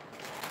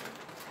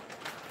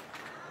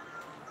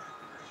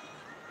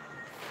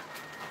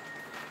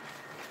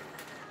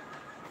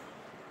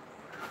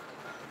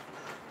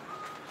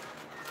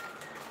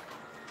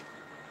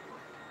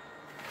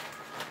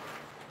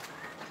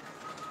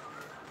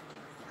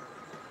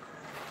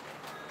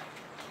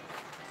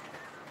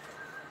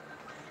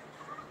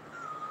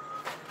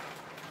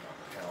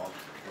 I'll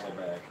go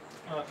back.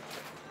 I'll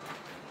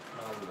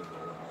leave it go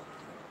out.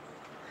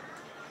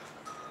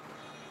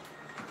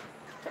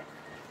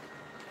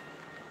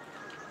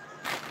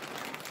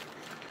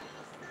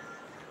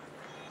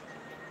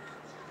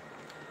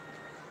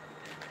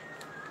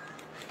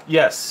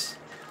 Yes,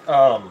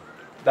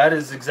 that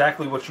is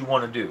exactly what you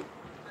want to do.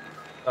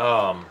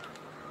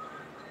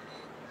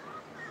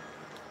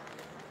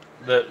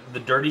 The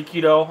dirty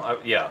keto,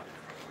 yeah.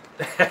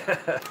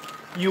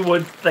 You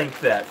would think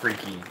that,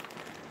 Freaky.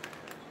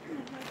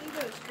 I think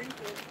that was Freaky.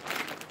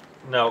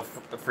 No,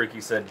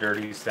 Freaky said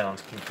dirty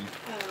sounds kinky.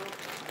 Oh.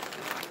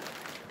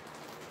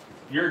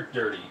 You're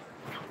dirty.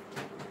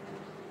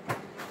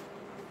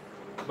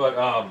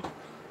 But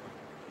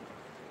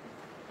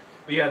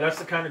yeah, that's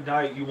the kind of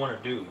diet you want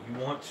to do. You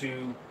want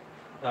to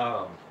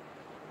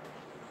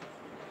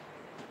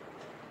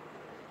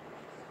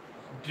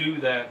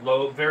do that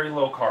very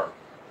low carb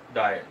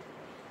diet.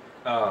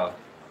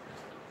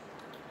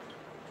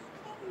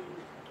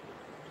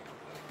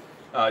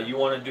 You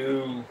want to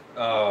do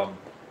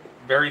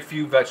very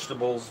few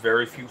vegetables,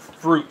 very few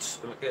fruits,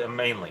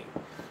 mainly,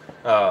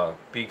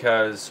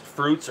 because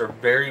fruits are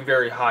very,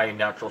 very high in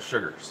natural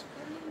sugars.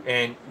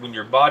 And when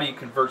your body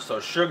converts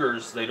those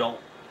sugars, they don't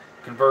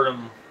convert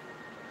them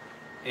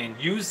and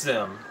use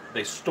them,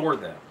 they store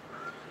them.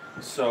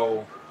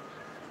 So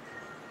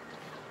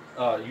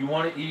you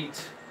want to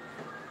eat,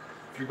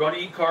 if you're going to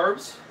eat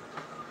carbs,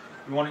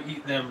 you want to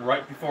eat them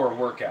right before a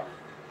workout.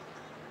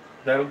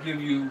 That'll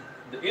give you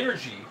the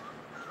energy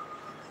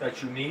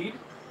that you need,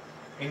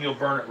 and you'll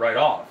burn it right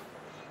off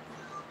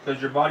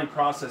because your body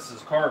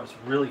processes carbs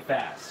really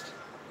fast.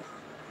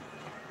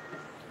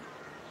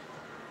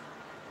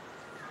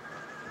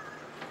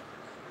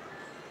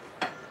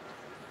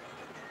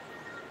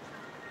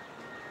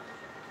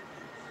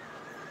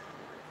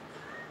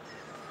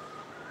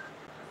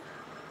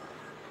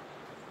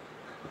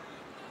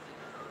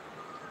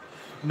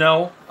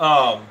 No,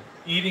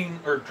 eating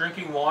or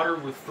drinking water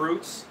with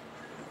fruits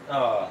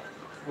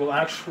will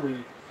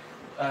actually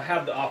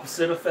have the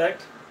opposite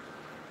effect.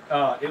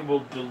 It will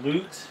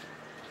dilute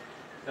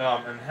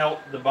and help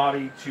the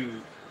body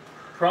to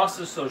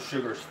process those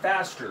sugars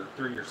faster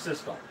through your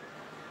system.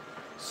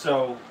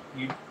 So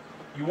you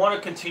want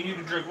to continue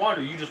to drink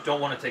water, you just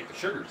don't want to take the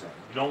sugars in.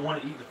 You don't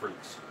want to eat the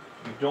fruits.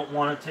 You don't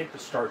want to take the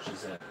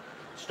starches in.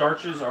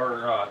 Starches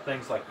are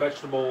things like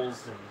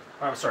vegetables and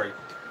I'm sorry,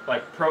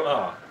 like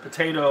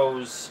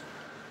potatoes,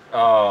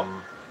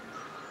 um,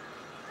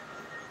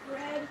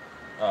 Bread.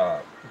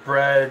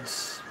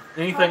 breads,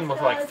 anything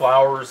with like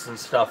flours and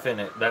stuff in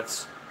it.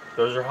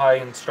 Those are high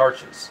in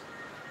starches.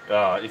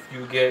 If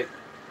you get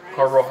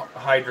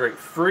carbohydrate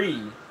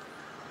free,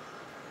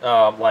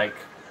 like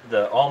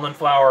the almond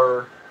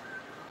flour,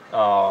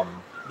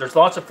 there's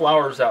lots of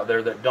flours out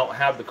there that don't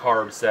have the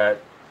carbs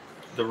that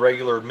the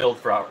regular milled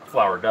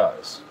flour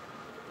does.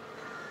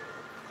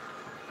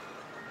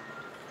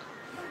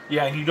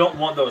 Yeah, and you don't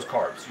want those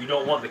carbs. You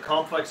don't want the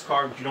complex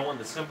carbs. You don't want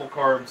the simple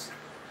carbs.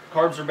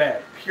 Carbs are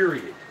bad,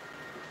 period.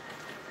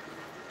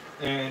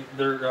 And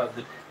they're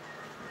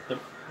the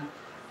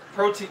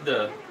protein,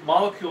 the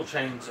molecule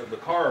chains of the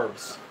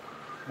carbs,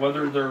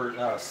 whether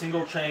they're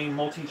single chain,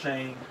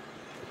 multi-chain,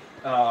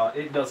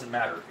 it doesn't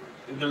matter.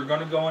 They're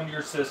going to go into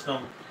your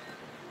system,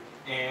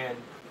 and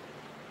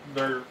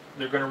they're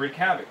going to wreak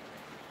havoc.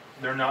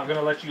 They're not going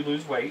to let you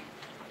lose weight.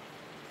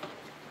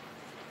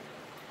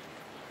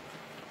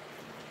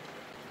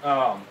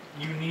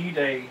 You need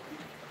a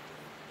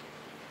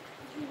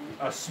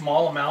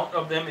small amount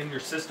of them in your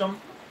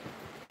system,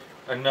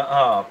 and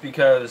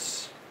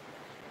because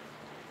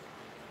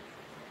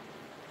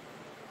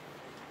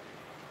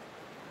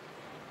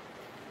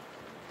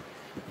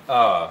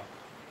the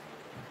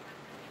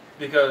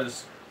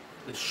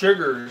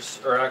sugars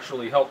are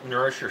actually help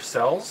nourish your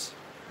cells,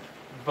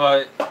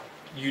 but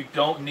you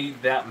don't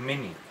need that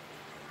many.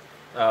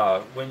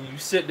 When you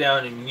sit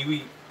down and you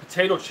eat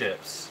potato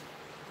chips,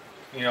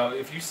 you know,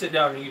 if you sit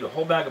down and eat a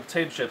whole bag of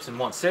potato chips in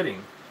one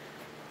sitting,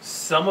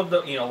 some of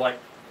the, you know, like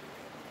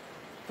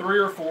 3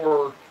 or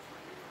 4,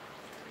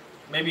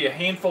 maybe a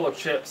handful of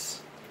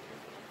chips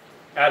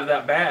out of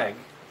that bag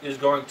is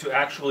going to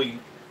actually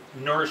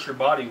nourish your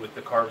body with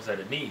the carbs that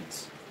it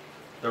needs.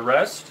 The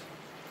rest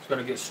is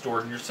going to get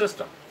stored in your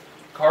system.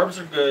 Carbs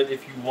are good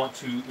if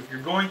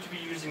you're going to be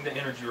using the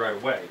energy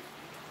right away.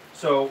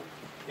 So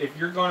if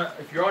you're on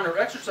an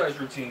exercise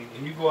routine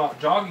and you go out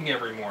jogging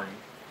every morning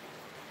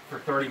for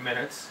 30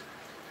 minutes,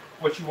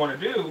 what you want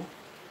to do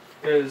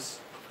is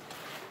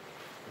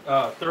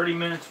 30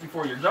 minutes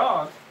before your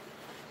jog,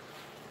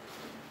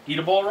 eat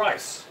a bowl of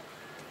rice,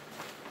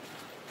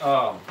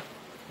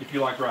 if you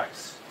like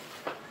rice.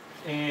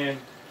 And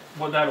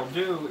what that'll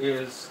do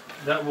is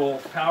that will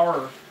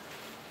power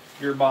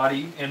your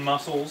body and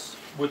muscles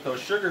with those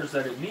sugars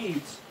that it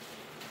needs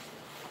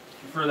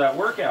for that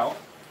workout,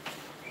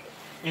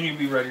 and you'll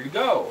be ready to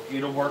go.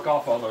 It'll work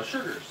off all those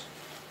sugars.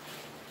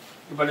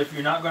 But if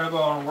you're not going to go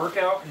on a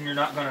workout and you're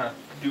not going to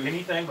do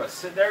anything but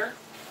sit there,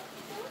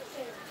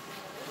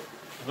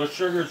 those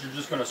sugars are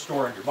just going to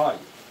store in your body.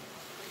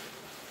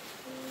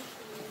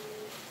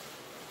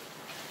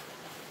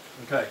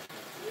 Okay.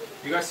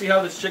 You guys see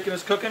how this chicken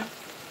is cooking?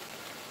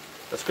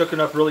 It's cooking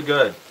up really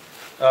good.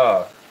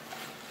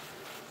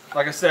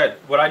 Like I said,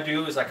 what I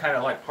do is I kind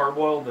of like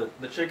parboil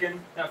the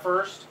chicken at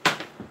first,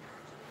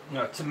 you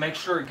know, to make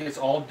sure it gets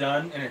all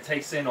done and it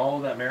takes in all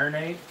of that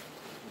marinade.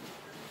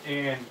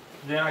 And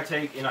then I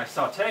take and I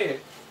saute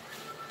it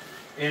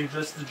in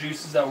just the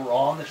juices that were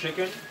on the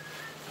chicken,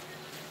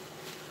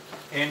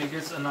 and it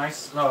gets a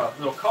nice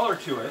little color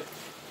to it,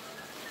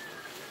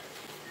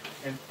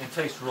 and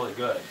tastes really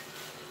good.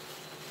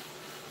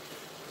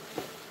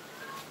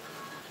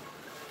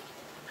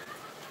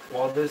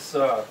 While these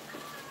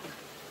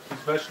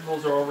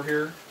vegetables are over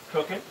here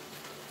cooking,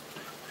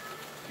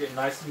 getting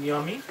nice and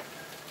yummy.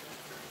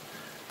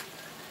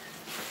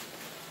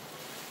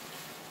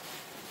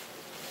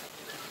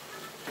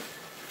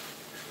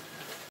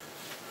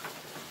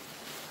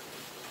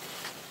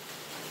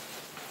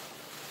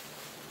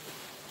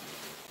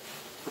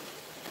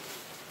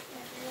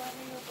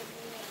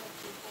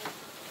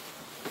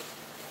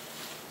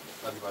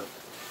 Love you, bud.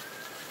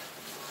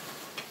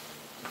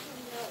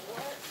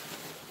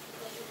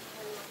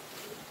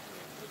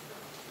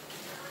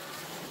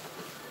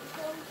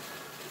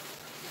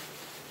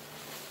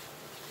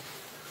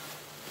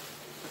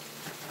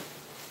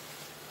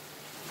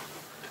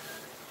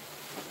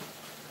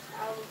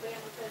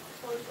 Alabama says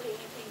supposedly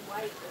anything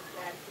white is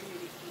bad for you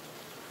to eat.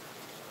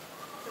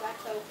 So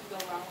that's how we can go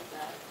wrong with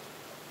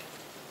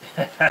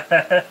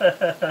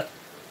that.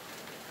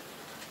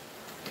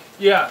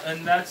 Yeah,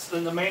 and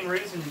the main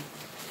reason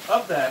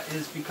of that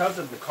is because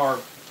of the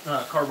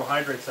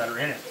carbohydrates that are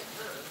in it,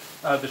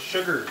 the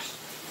sugars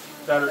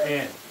that are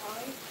in,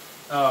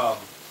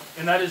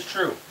 and that is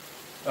true.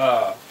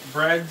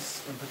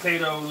 Breads and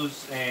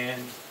potatoes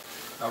and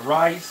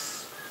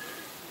rice,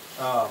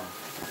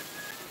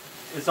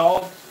 it's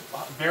all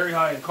very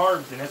high in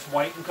carbs, and it's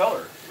white in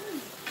color.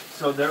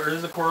 So there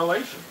is a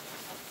correlation.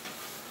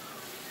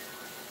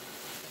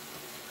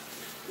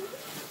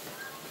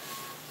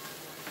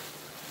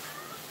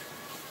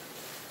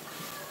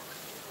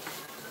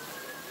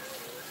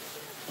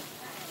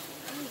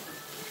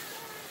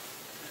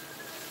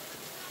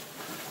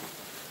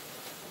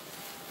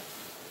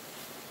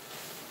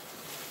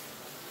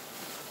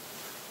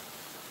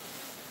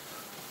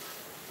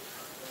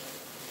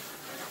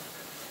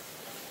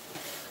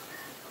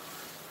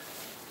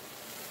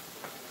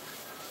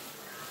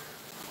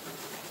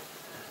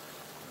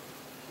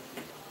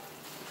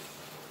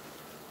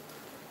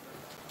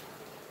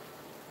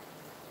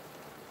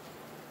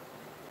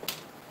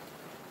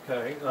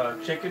 Okay,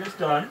 chicken is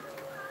done.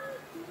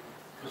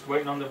 Just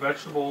waiting on the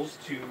vegetables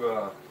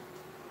to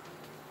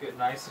get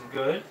nice and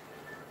good.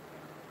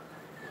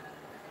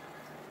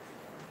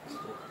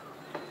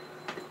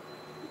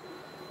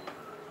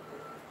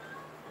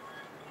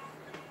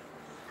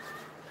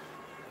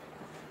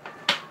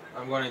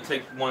 I'm going to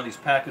take one of these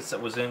packets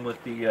that was in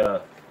with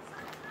the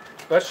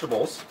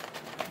vegetables.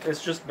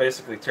 It's just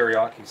basically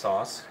teriyaki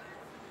sauce.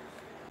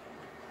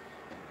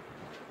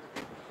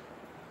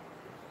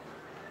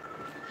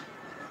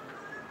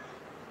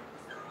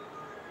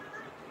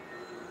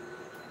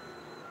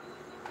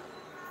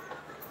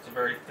 It's a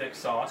very thick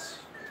sauce.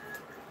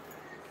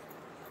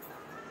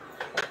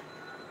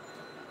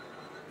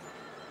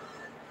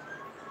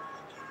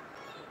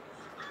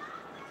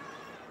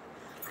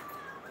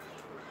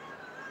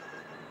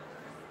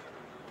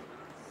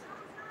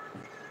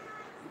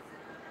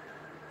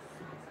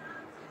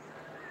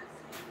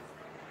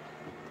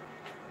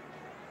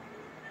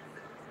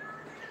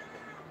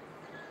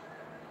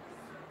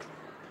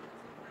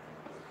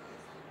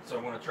 So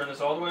I'm going to turn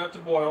this all the way up to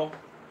boil.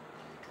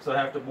 So I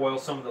have to boil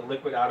some of the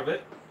liquid out of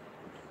it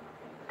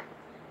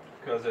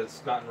because it's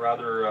gotten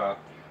rather,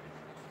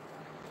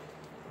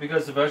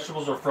 because the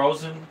vegetables are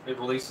frozen, it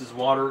releases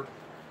water.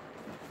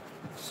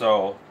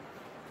 So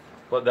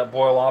let that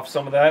boil off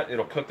some of that.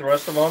 It'll cook the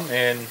rest of them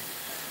and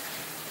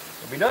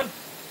it'll be done.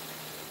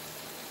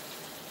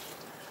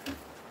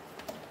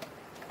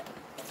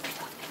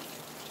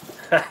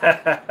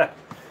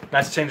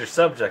 Nice change of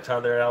subject,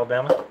 huh, there in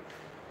Alabama?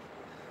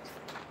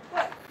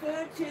 What,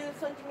 food to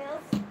something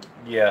else?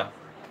 Yeah.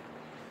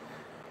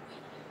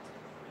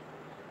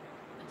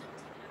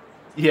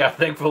 Yeah,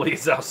 thankfully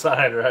he's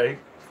outside, right?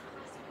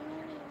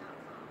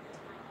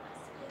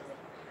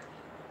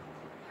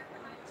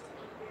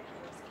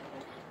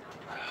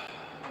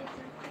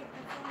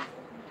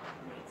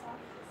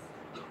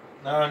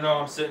 No,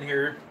 I'm sitting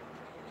here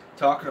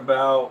talking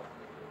about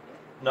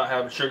not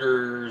having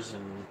sugars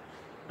and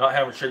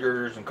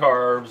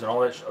carbs and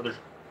all that other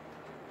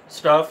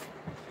stuff.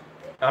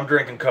 I'm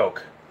drinking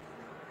Coke.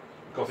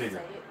 Go Just figure.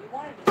 say it. You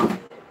wanted to do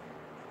it.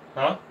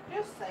 Huh?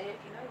 Just say it.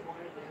 You know you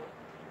wanted to do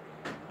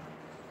it.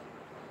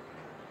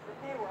 But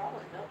hey, we're all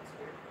adults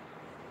here.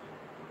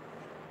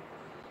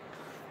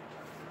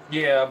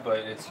 Yeah, but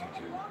it's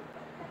YouTube.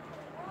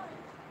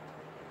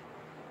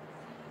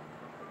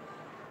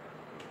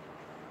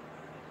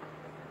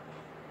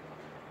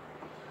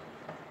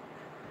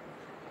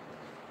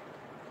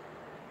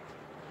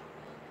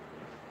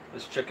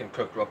 This chicken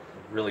cooked up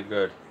really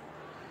good.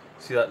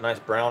 See that nice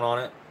brown on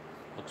it?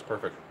 Looks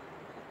perfect.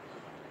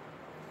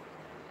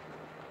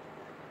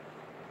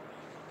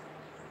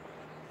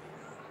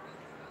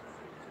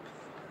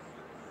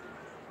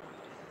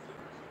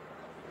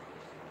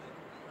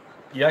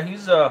 Yeah,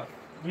 he's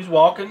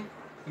walking,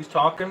 he's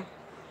talking,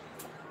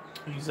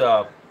 he's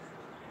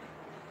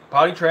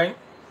potty trained.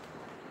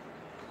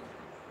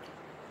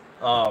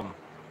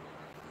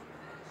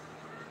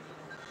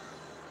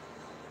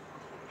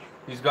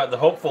 He's got the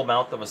hopeful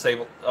mouth of a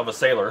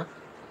sailor,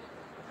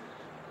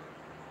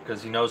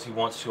 because he knows he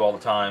wants to all the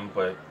time,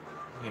 but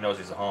he knows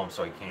he's at home,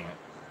 so he can't.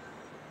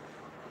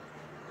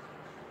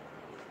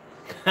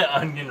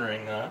 Onion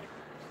ring, huh?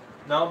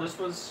 No, this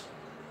was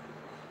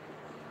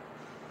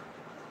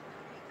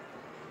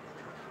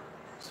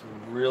some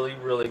really,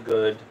 really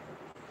good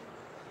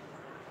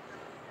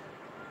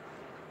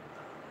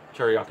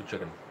teriyaki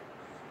chicken.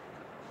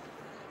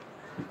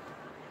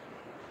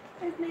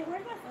 Hey, Nate,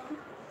 where's my phone?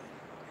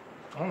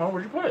 I don't know,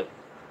 where'd you put it?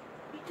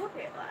 You took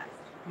it last.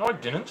 No, I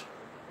didn't.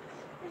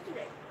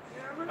 Yesterday.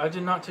 You remember? I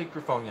did not take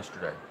your phone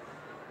yesterday.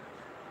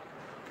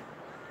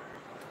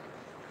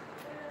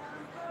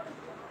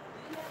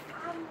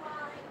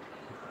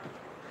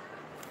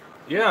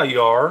 Yeah,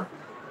 you are.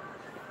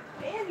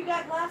 And you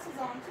got glasses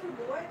on too,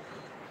 boy.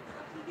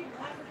 You didn't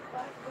have your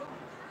glasses on.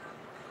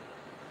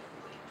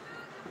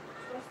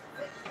 Supposed to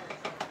fix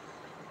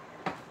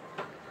them.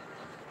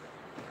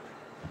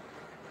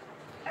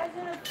 As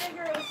in a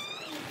figure of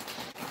speech.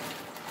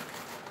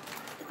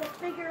 It's a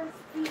figure of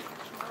speech.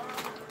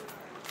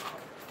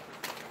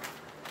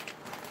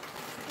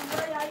 The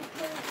way I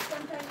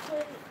sometimes put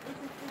it is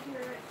a figure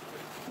of speech.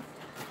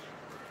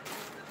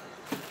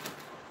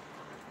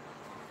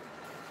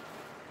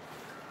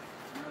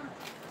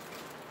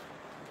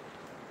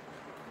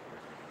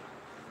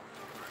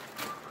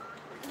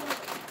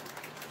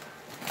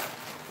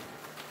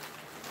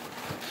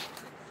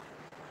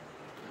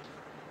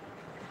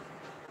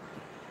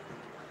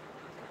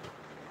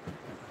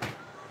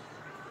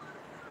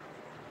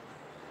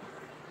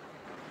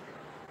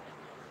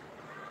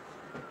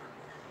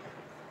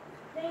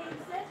 They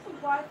said the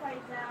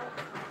Wi-Fi's out.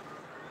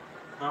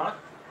 Huh?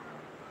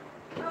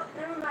 Oh,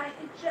 never mind.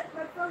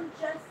 My phone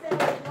just said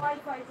the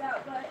Wi-Fi's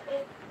out, but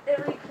it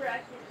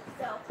recorrected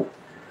itself.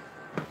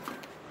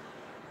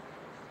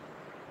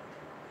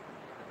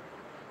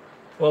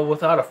 Well,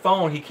 without a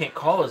phone, he can't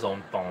call his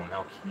own phone.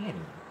 Now can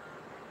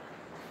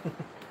he?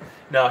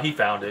 No, he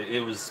found it. It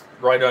was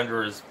right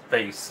under his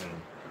face. And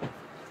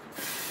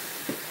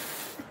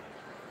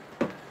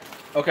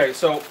okay,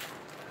 so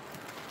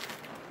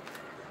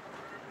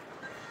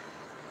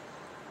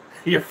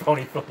Your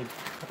phony phone.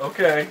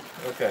 Okay,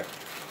 okay.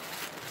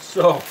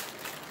 So,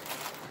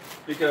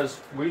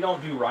 because we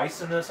don't do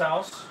rice in this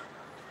house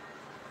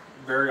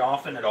very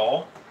often at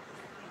all,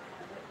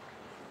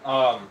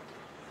 what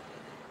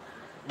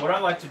I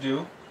like to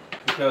do,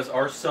 because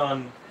our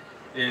son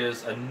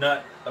is a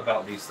nut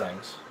about these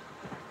things,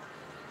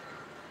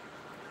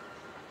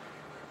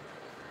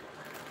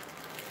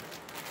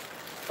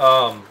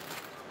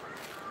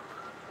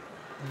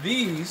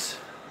 these,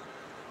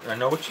 I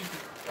know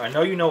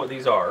you know what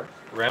these are,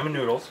 ramen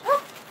noodles,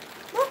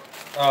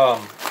 are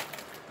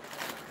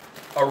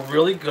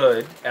really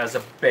good as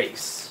a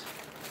base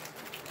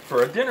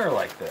for a dinner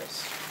like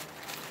this.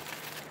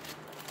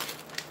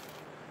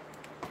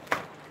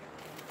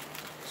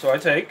 So I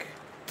take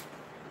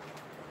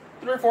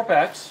 3 or 4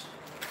 packs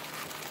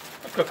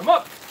and cook them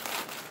up.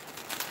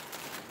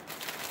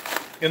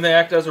 And they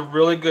act as a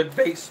really good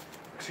base,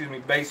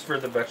 base for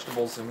the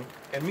vegetables and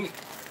meat.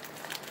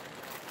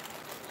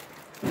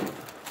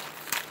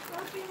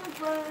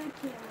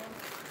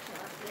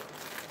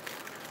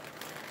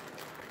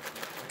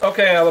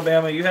 Okay,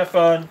 Alabama, you have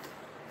fun.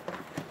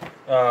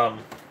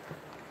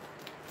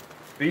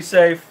 Be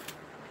safe.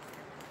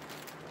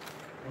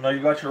 I know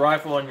you got your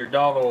rifle and your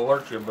dog will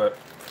alert you, but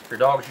if your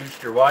dog's used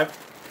to your wife,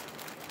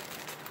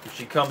 if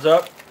she comes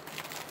up,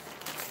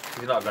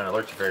 he's not going to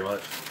alert you very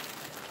much.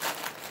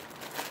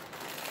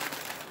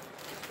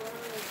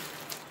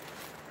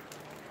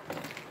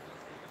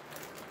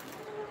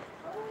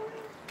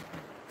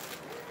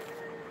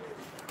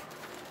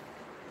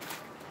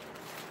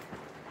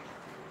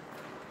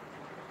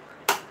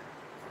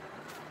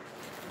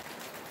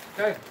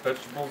 Okay,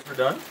 vegetables are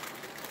done.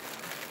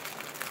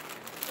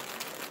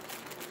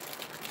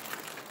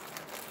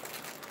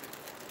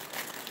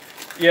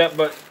 Yeah,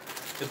 but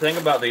the thing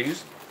about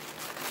these,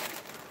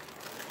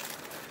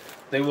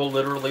 they will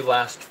literally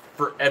last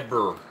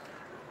forever.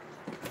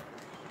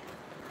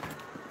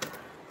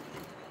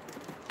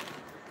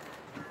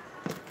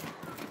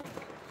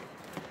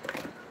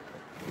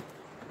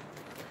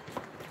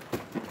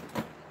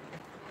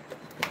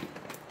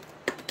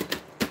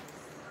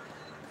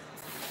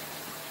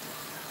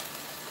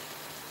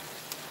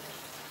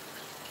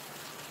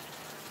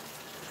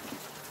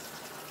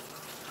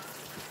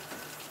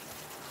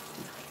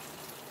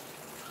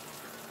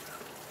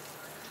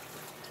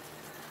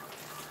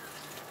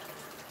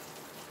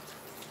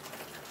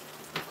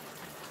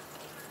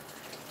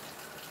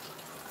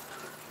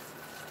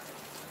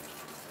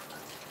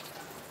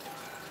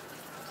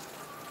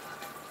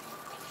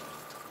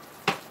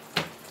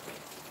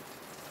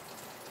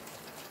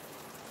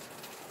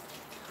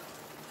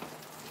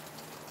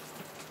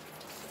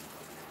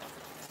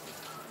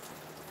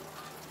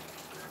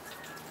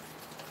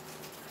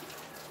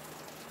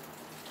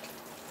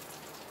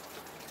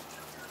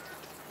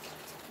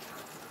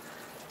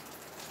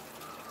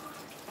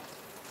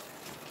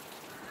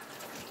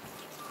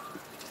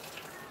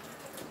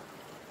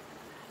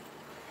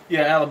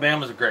 Yeah,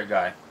 Alabama's a great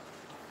guy.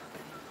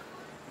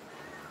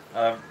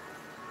 I've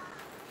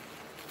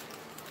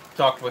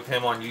talked with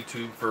him on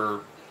YouTube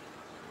for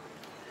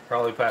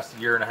probably past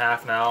 1.5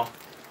 years now.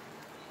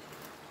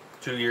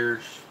 2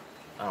 years.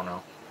 I don't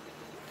know.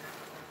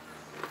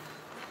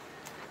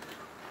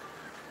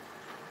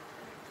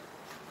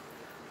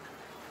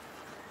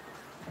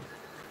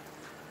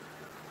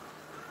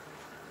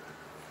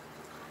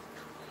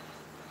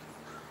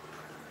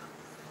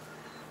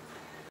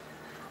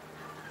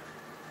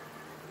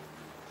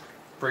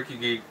 Freaky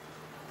Geek.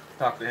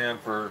 Talked to him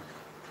for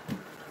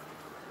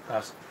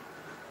past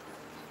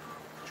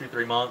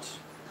 2-3 months.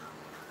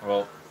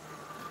 Well,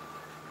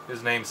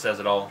 his name says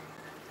it all.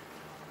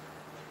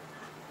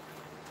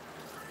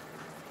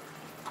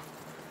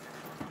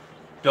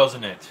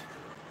 Doesn't it?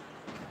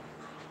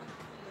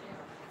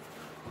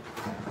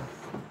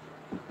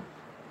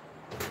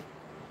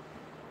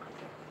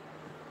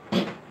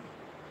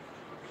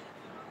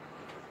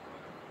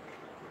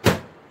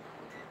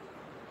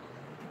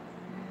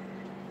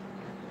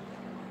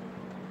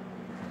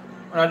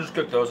 And I just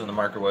cooked those in the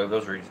microwave.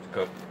 Those are easy to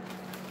cook.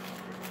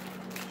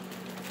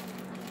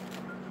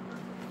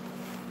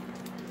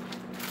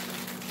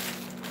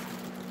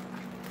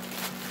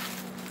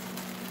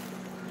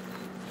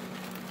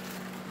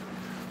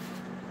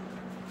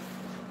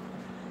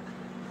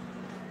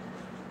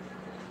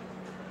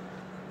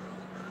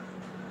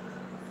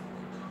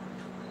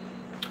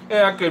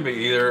 Yeah, it could be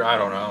either. I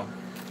don't know.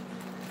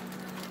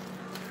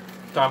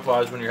 Time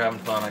flies when you're having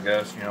fun, I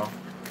guess, you know.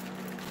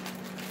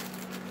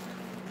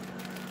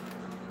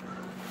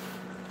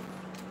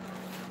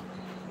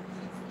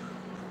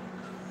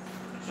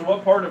 So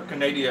what part of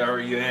Canada are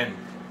you in?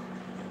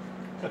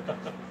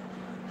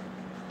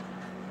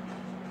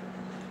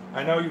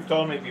 I know you've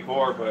told me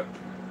before, but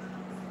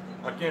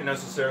I can't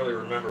necessarily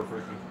remember,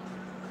 Freaky.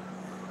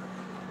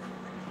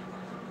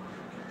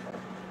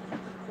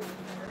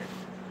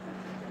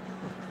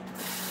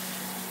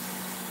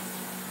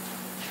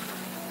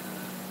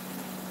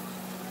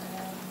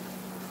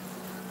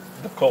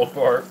 The cold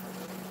part.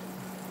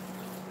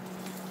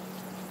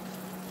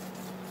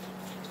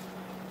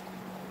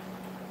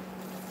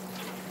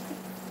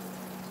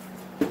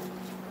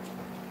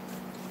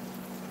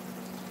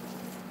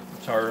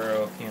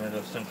 Ontario,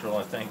 Canada, Central,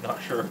 I think.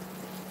 Not sure.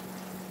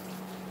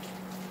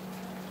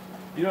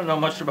 You don't know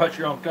much about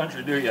your own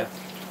country, do you?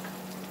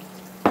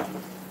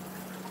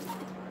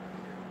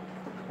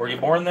 Were you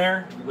born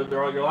there? You lived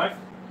there all your life?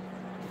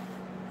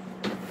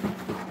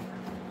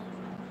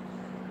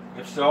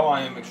 If so,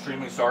 I am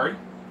extremely sorry.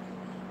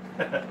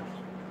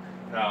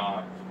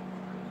 No,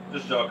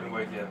 just joking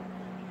with you.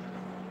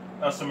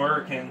 Us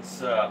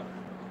Americans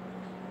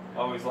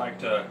always like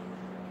to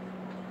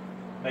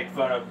make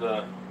fun of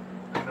the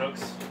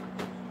Canucks.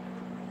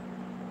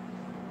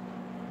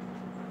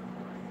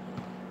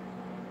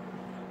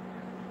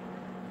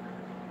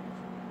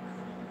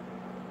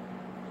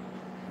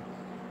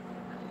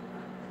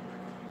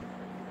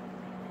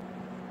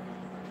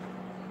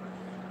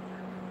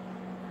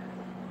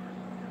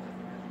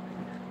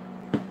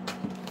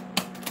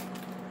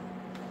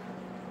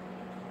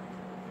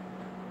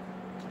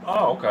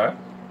 Oh, okay.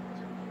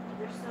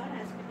 Your son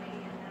has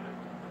Canadian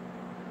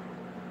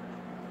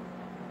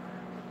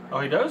now. Oh,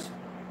 he does?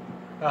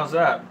 How's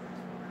that?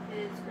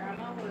 His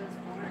grandma was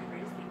born and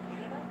raised in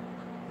Canada.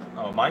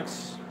 Oh,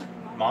 Mike's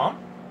mom?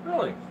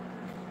 Really?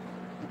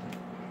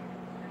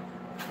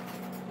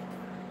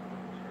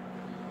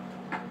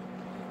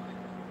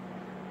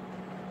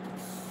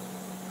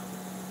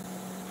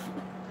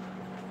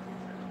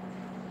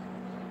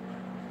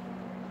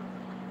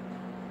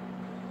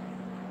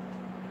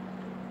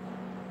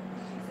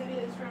 She said he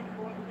was from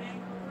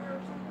Vancouver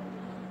or something.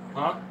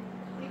 Huh?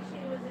 I think she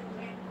was in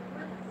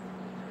Vancouver.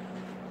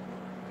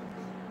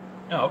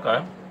 Oh,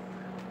 okay.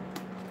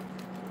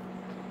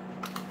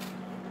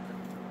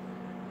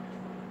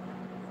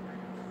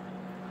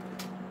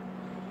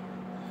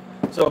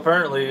 So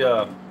apparently,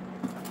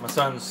 my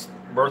son's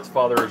birth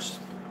father's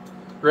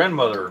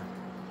grandmother,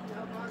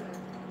 No mother.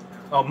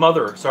 oh,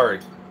 mother, sorry.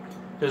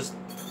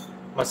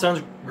 My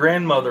son's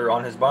grandmother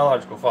on his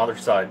biological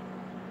father's side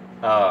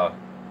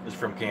is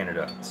from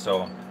Canada.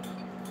 So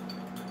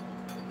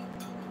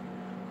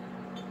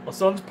my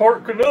son's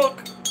part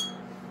Canuck.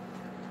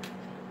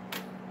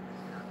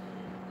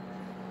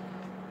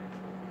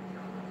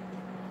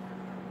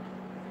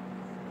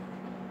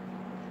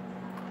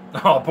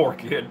 Oh, poor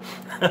kid.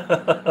 And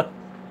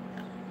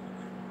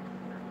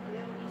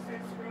then when he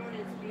starts growing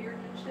his beard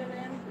and shit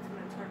in, it's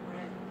gonna turn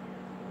red.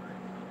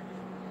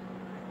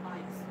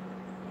 Mike's.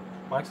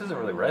 Mike's isn't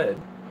really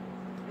red.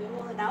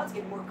 Well, now it's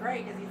getting more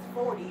gray because he's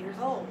 40 years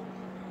old.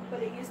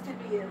 But it used to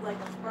be like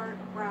a burnt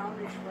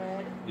brownish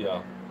red,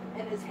 Yeah.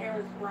 and his hair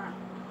is brown.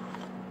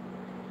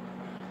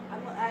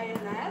 And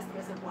I asked him,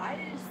 I said, why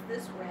is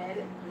this red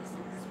and this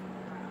is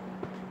brown?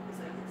 He's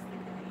like, it's the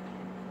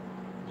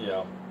Canadian.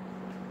 Yeah.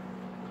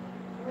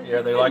 We're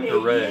Yeah, they like the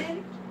red.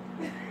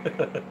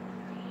 Canadian.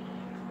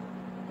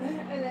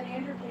 And then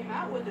Andrew came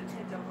out with a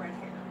tint of red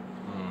hair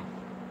Mm.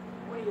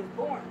 when he was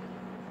born.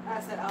 I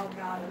said, oh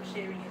God, I'm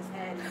shaving his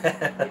head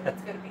and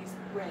it's going to be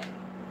red.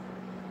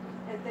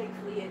 And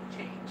thankfully it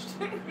changed.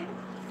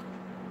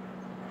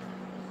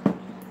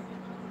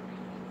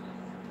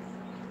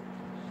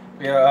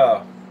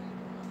 Yeah.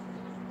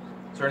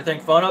 Is there anything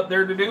fun up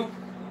there to do?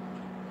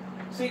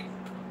 See,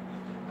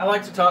 I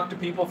like to talk to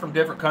people from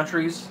different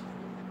countries.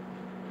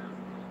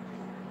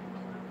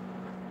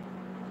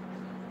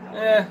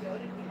 Eh.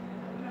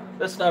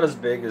 That's not as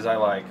big as I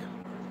like.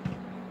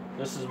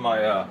 This is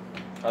my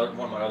one of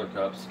my other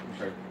cups. Let me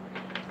show you.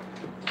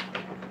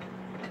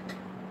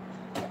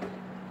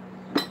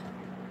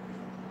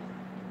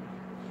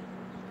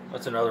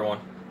 That's another one.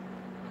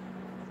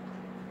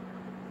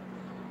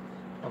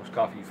 How much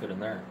coffee you fit in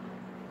there?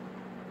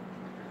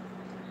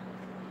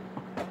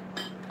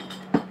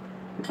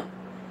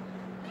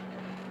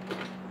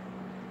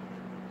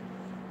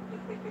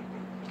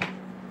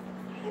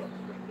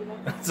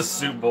 It's a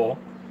soup bowl.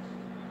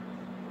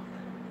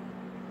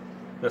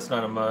 That's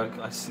not a mug.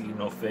 I see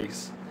no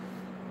face.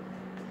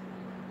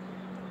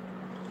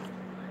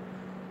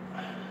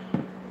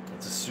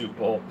 It's a soup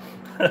bowl.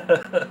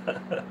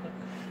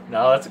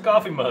 No, that's a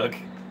coffee mug.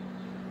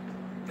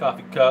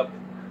 Coffee cup,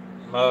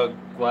 mug,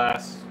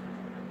 glass.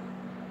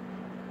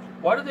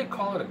 Why do they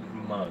call it a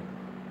mug?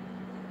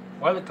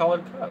 Why do they call it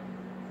a cup?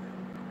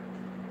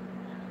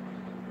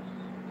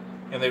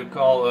 And they would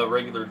call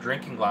regular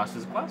drinking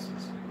glasses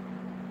glasses.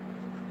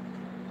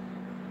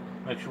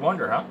 Makes you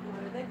wonder, huh?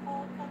 What do they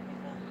call a coffee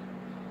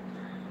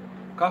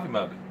cup? Coffee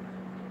mug.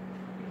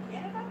 In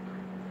Canada?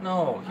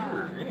 No,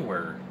 here,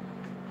 anywhere.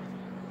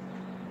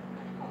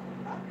 Oh,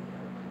 coffee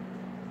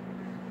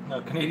cup.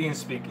 No, Canadians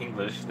speak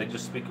English. They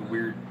just speak a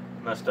weird,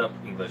 messed up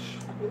English.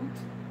 A boot?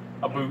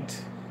 A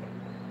boot.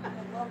 I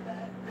love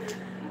that. I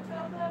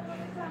love that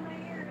every time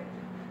I hear it.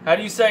 How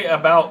do you say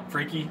about,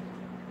 freaky?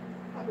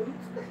 A boot?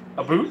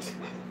 A boot?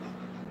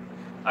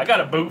 I got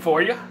a boot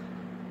for you.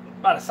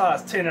 About a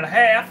size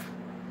 10.5.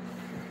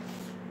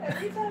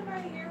 Every time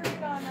I hear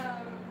it on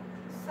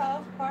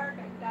South Park,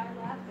 I die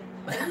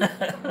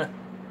laughing.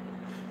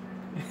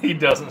 He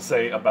doesn't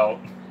say about.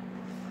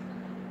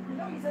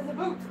 No, he says a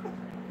boot.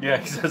 Yeah,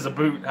 he says a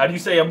boot. How do you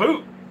say a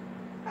boot?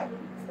 A boot.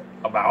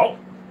 About?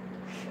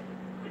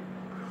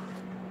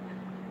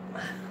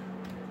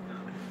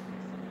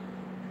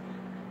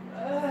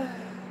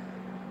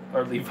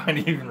 Hardly find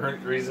even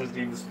reasons to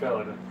even spell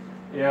it.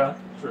 Yeah,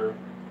 true.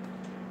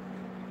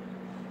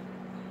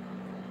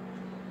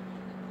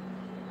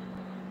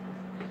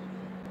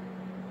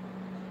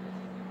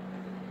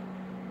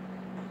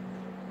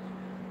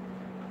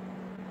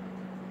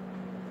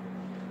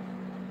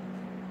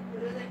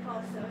 What do they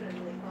call soda? Do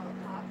they call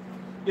it pop?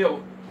 Yeah,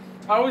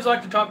 I always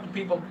like to talk to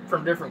people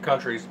from different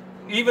countries,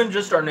 even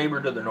just our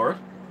neighbor to the north,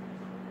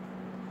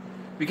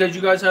 because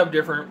you guys have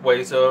different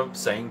ways of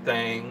saying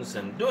things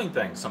and doing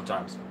things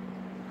sometimes,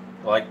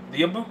 like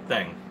the aboot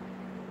thing.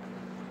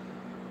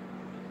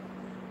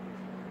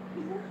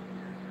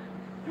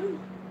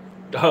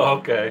 Oh,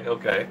 okay,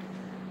 okay.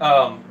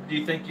 Do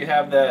you think you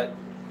have that?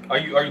 Are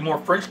you more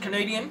French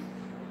Canadian?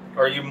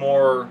 Or are you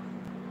more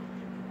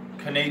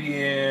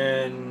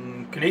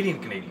Canadian?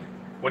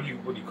 What do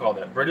you call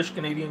that? British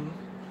Canadian?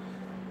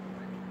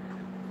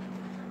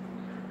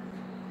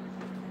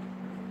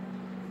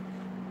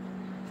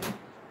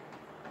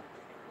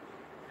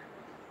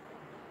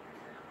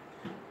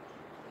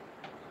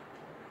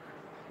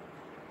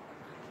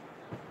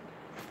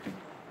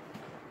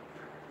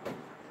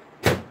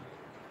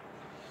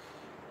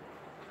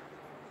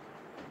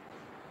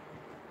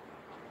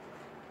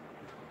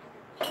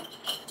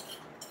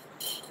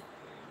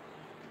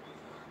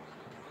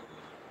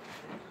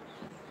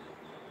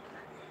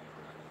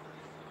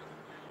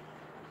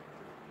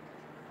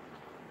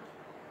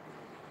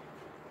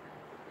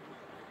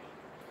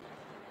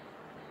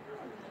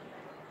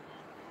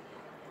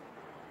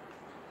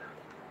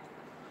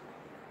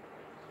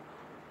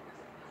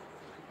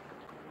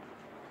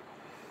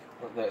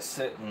 Let that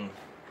sit and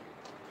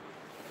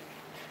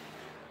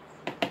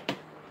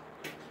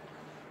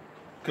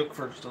cook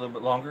for just a little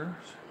bit longer.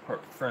 It's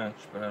part French,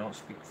 but I don't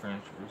speak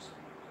French.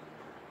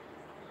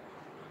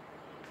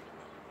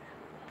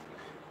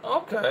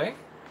 Okay.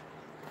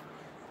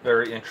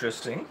 Very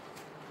interesting.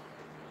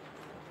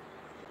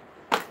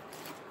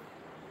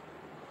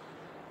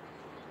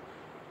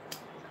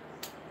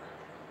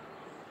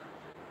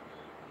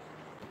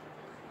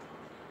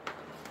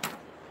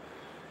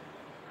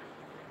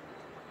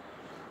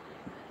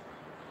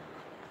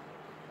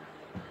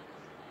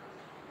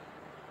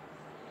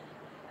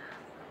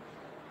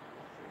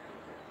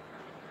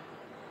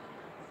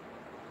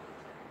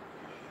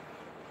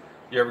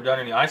 You ever done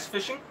any ice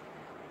fishing?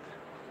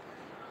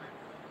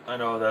 I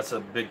know that's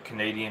a big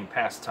Canadian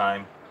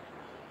pastime.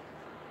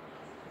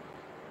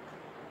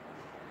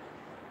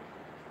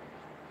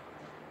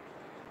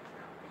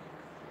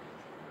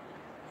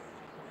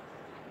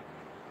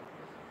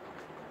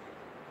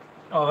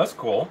 Oh, that's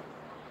cool.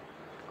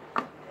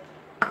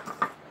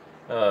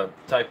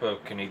 Type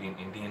of Canadian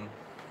Indian.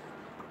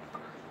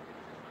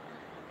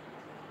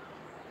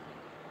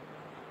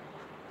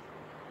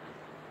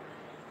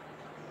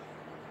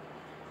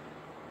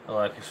 I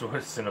like it, so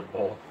it's in a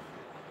bowl.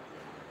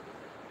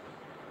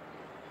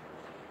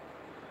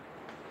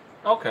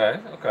 Okay,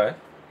 okay.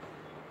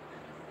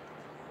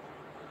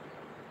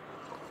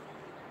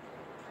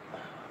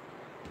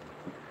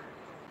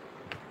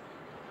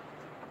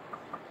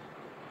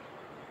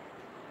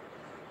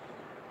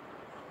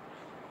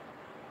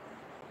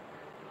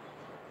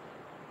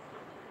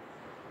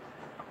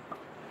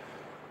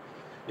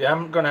 Yeah,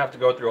 I'm gonna have to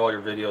go through all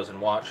your videos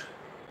and watch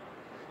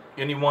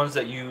any ones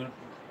that you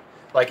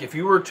like. If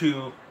you were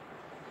to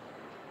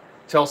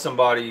tell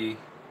somebody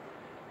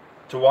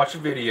to watch a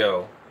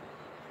video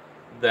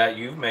that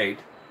you've made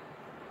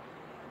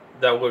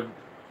that would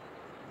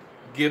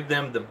give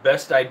them the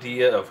best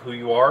idea of who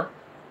you are,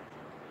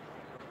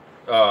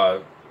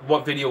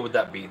 what video would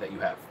that be that you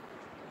have?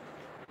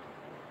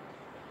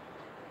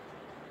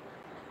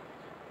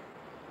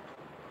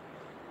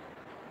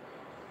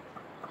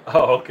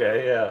 Oh,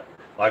 okay, yeah.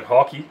 Like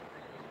hockey?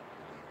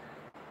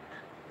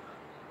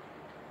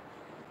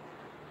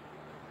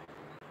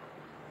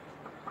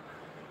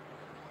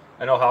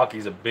 I know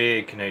hockey's a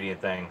big Canadian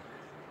thing.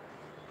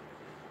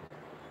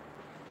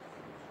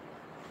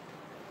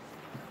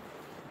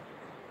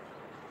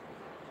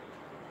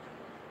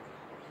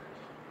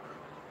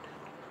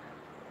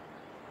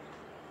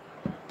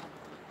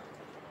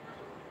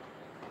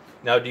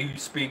 Now, do you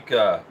speak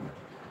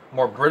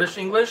more British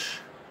English?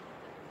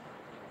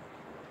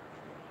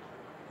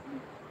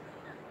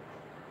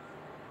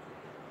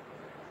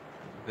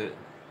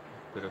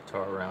 Bit of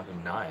tar around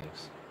and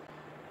knives.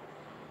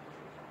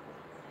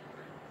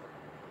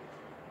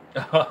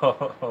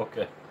 Oh,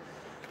 okay.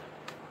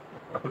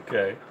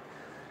 Okay.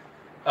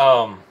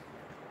 Um,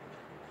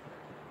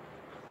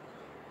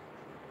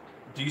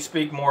 do you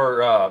speak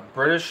more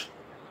British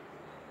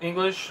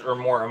English or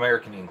more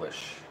American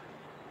English?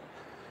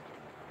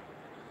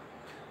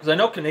 Because I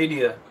know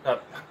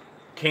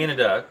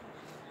Canada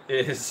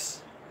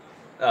is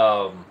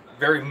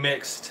very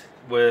mixed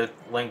with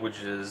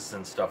languages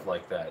and stuff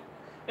like that.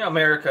 You know,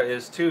 America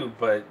is too,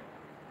 but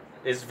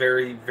is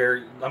very,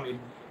 very. I mean,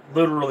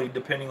 literally,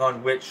 depending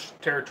on which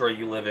territory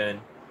you live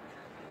in.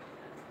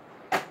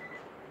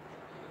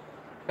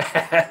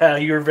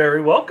 You're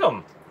very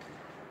welcome.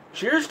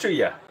 Cheers to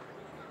you.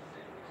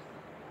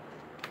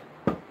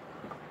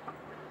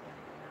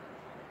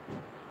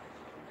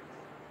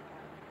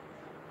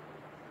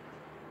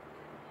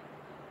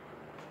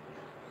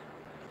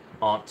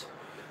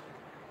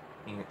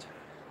 Ant.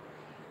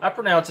 I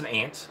pronounce an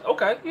ant.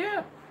 Okay,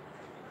 yeah.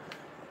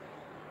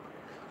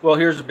 Well,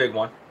 here's a big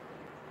one.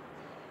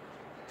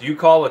 Do you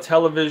call a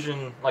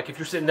television, like if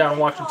you're sitting down and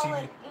watching Call TV?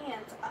 an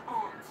aunt a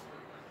aunt,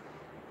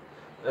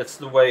 That's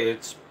the way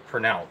it's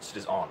pronounced,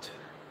 is aunt.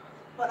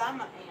 but I'm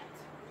an aunt.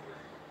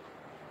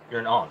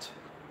 You're an aunt.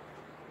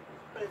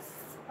 But it's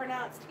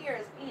pronounced here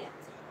as aunt.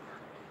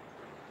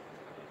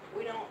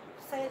 We don't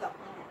say the aunt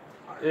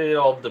part. It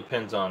all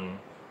depends on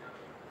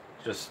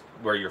just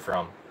where you're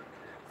from.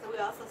 So we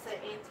also say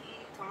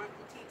auntie, taunt,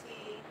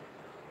 TT.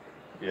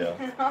 Yeah.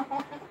 You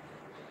know?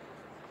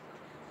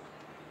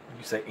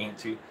 You say aunt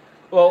too.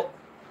 Well,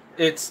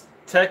 it's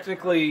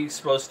technically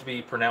supposed to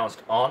be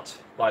pronounced aunt,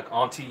 like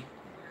auntie.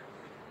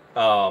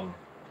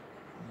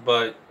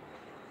 But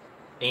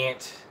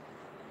aunt,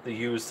 the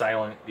U is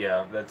silent.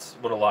 Yeah, that's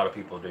what a lot of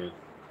people do.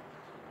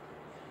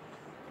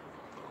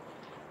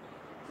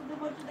 So then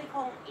what do they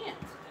call an ant?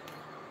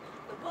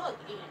 The bug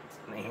ant.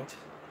 An ant?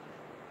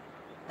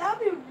 That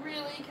would be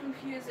really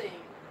confusing.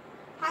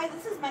 Hi,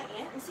 this is my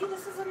aunt, and see,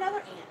 this is another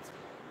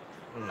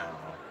aunt. No.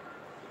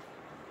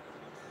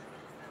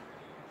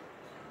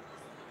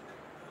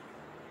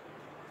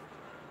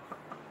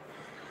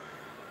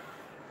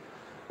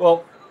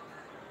 Well,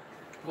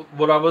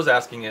 what I was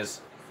asking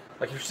is,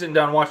 like, if you're sitting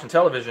down watching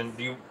television,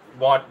 do you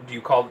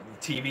call it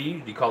the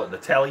TV? Do you call it the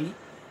telly?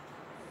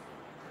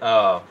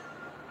 Square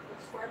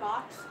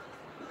box.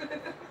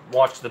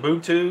 Watch the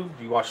boob tube?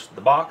 Do you watch the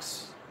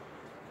box?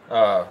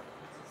 Serviettes.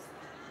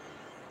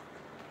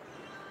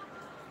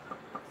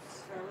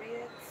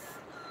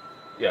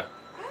 Yeah.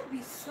 I'd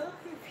be so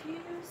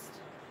confused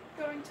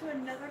going to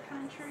another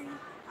country.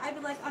 I'd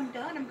be like, I'm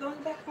done. I'm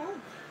going back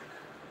home.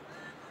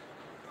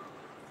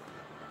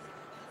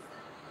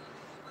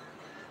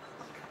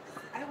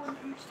 I wouldn't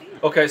understand.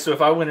 Okay, so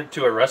if I went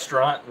into a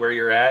restaurant where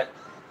you're at,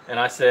 and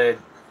I said,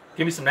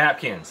 "Give me some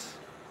napkins,"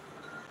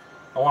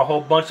 I want a whole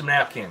bunch of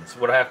napkins.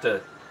 Would I have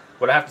to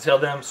tell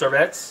them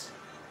serviettes,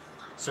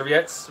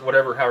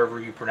 whatever, however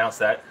you pronounce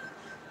that,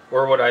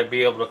 or would I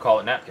be able to call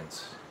it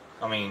napkins?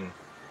 I mean,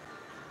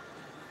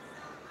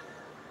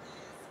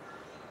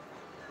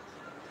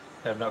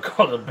 I have not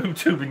called it a boob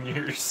tube in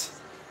years.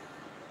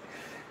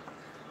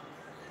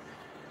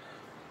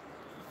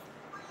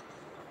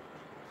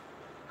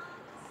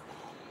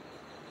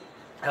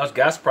 How's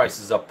gas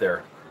prices up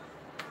there?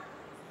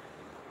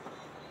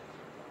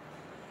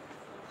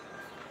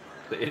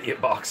 The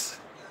idiot box.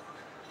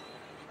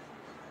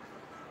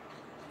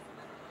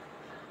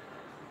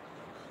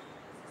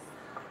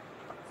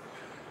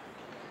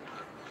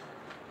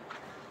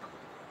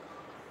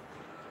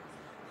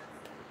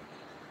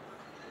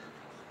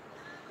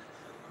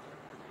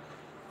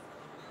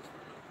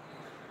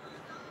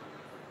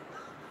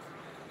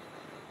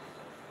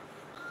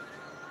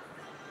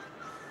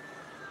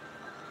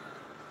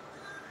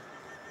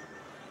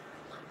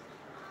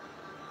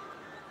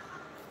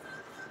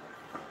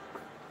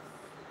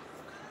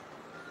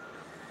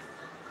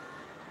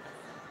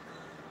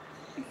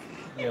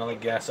 The only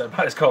gas I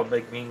buy is called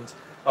baked beans.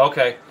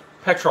 Okay,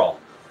 petrol.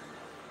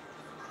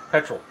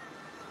 Petrol.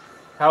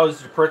 How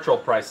is your petrol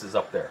prices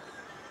up there?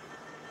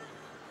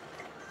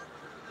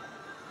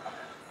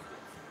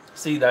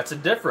 See, that's a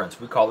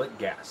difference. We call it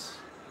gas.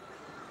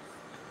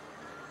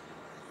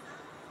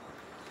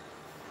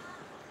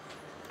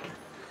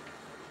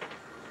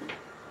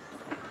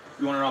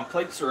 You want it on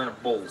plates or in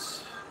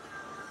bowls?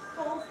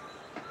 Both.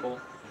 Bowl?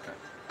 Okay.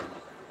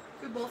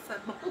 We both said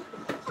both.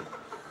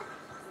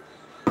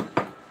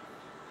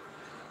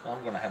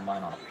 I'm going to have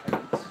mine on a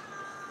plate.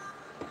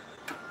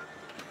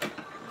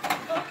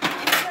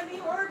 Have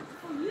you ordered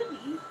from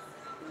Uni?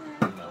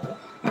 No.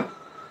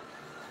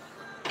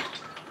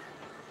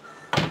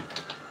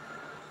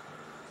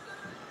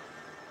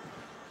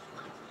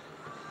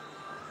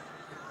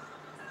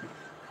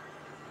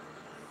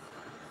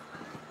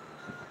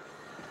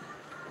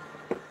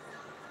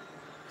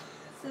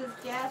 Says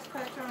gas,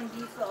 petrol, and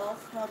diesel all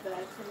smell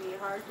bad to me.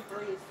 Hard to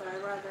breathe, so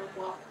I'd rather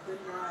walk than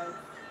drive.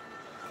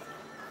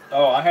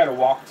 Oh, I had a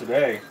walk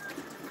today.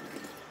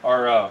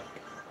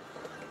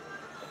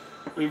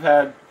 We've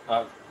had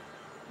a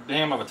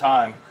damn of a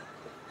time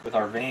with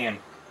our van.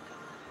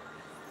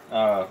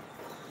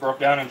 Broke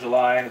down in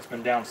July and it's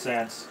been down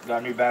since. Got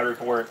a new battery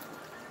for it.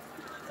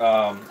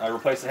 I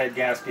replaced the head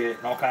gasket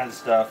and all kinds of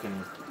stuff,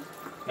 and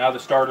now the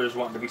starter's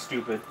wanting to be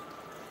stupid.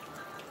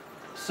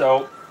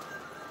 So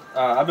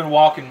I've been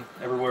walking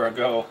everywhere I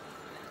go,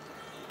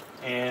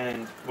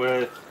 and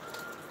with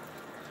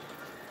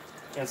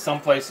in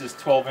some places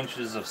 12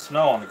 inches of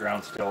snow on the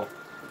ground still,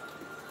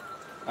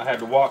 I had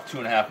to walk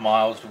 2.5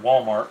 miles to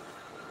Walmart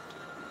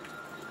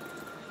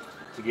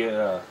to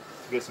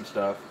get some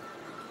stuff.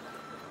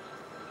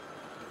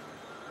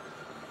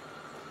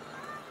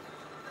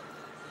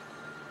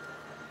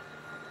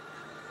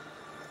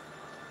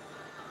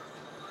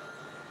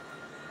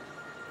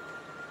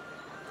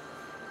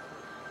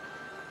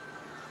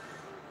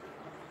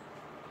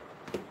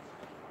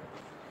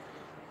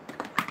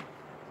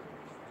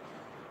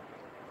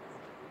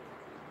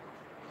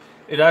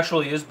 It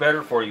actually is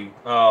better for you.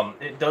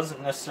 It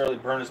doesn't necessarily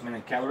burn as many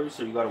calories,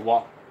 so you got to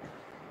walk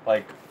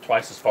like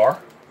twice as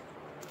far.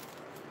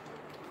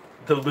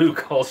 The Lou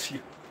calls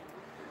you.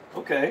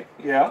 Okay,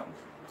 yeah.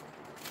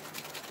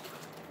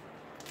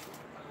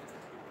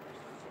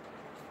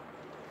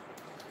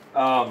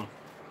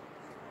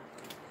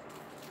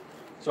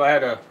 So I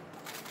had a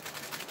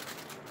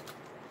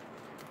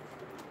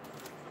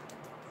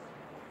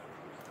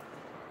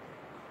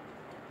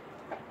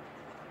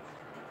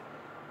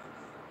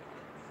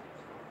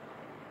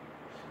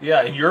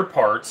yeah, in your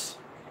parts.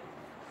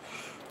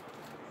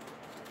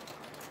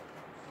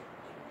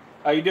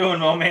 How you doing,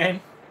 Mo man?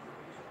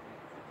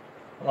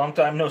 Long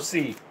time no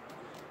see.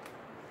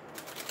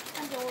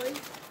 Hi,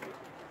 boys.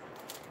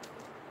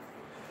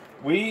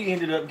 We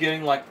ended up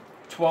getting like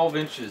 12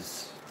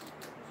 inches,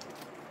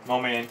 Mo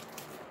man.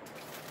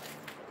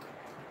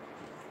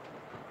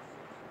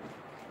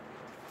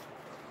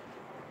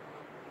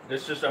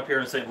 It's just up here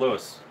in St.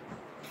 Louis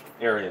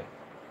area.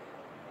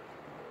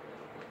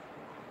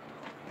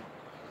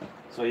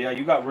 So yeah,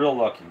 you got real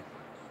lucky.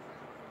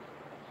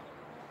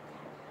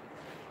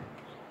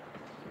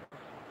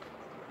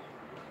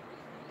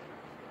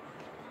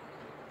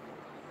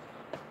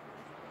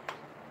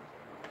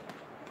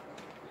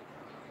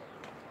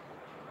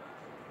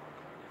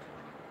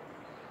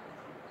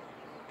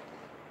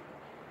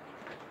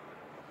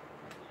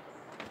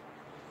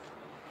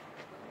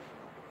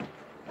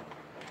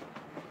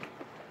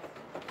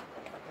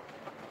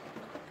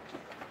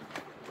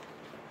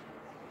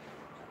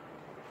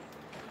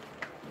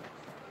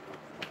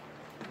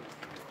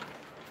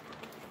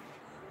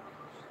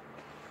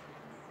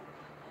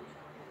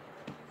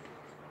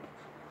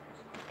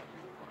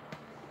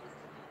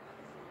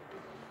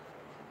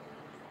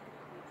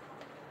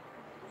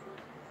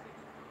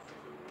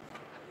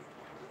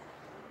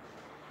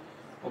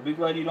 Well, be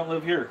glad you don't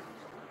live here.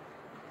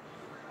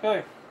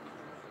 Okay.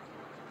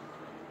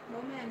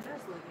 Mo man does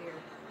live here.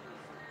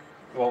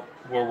 Well,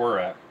 where we're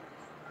at.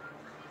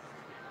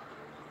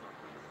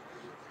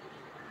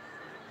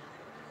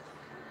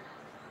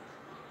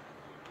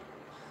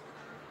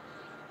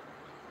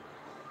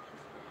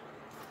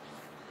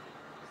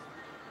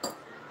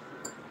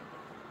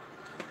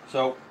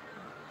 So,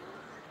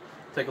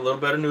 take a little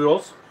bit of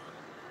noodles.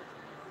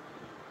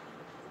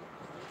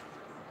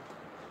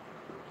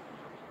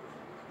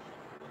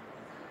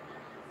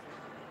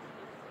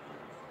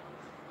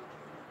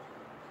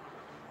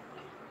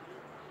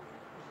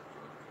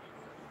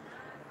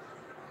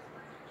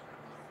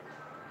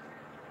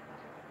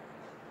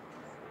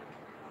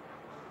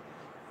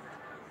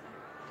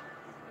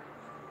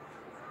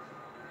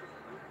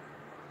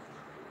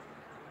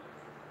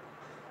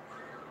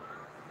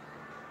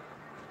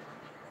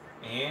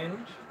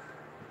 And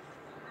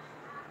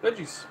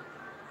veggies.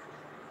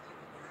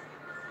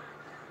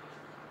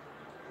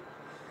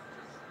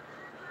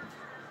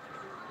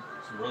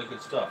 Some really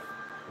good stuff.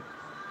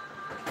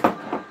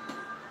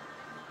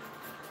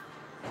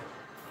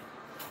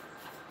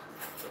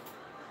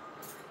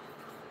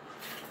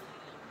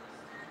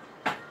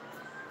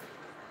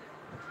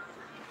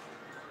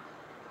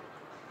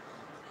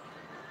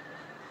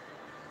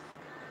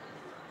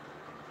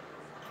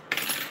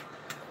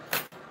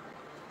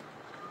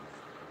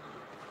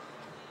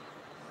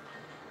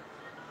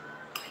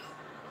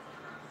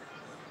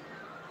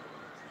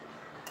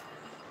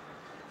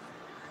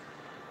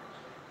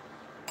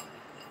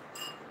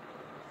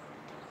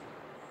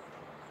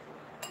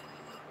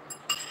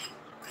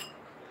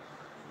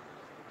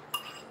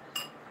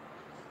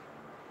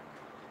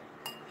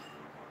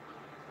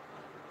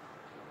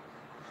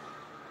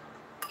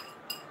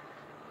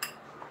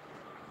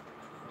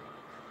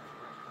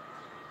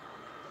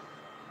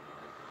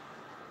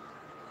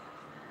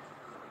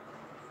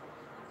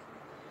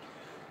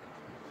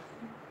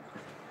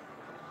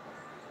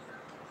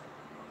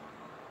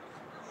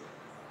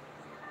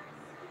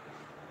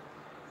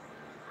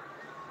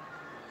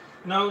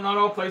 No, not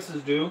all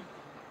places do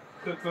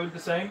cook food the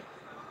same,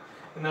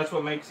 and that's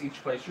what makes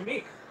each place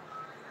unique.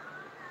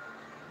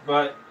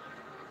 But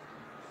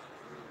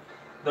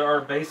there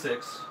are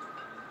basics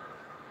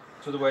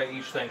to the way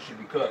each thing should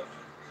be cooked.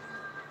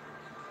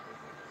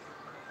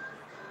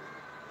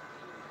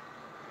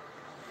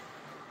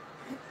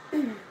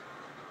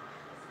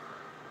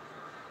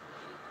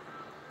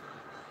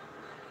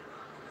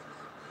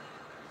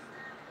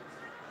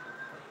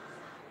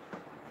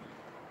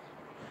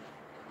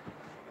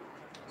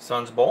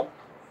 Son's bowl,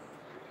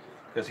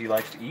 because he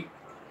likes to eat.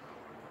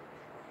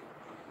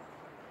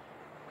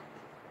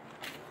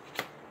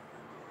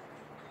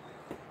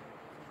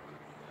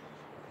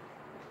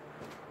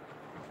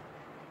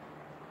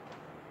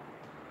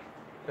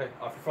 Okay,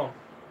 off your phone.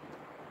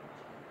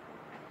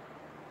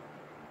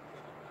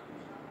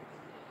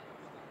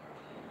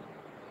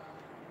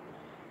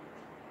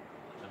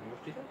 Tell me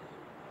what you think.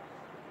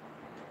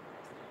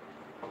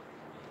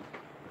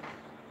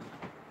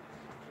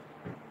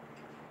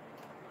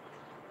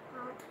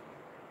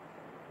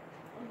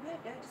 Oh, yeah,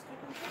 Dad just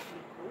got done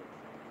talking. Cold.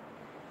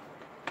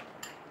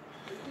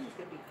 Everything's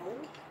gonna be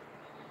cold.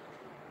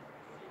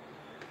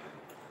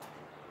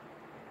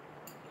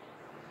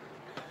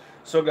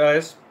 So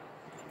guys,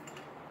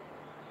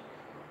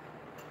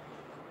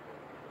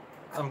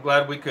 I'm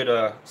glad we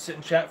could sit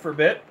and chat for a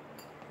bit.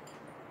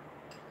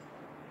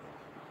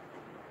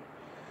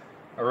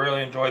 I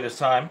really enjoy this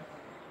time.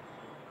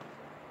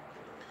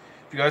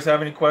 If you guys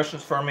have any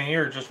questions for me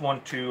or just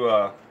want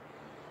to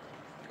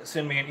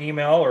send me an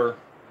email or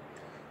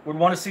would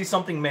want to see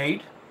something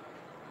made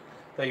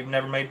that you've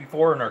never made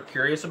before and are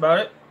curious about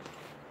it,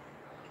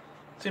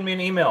 send me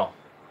an email.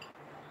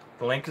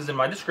 The link is in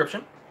my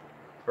description,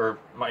 or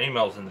my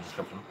email is in the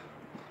description.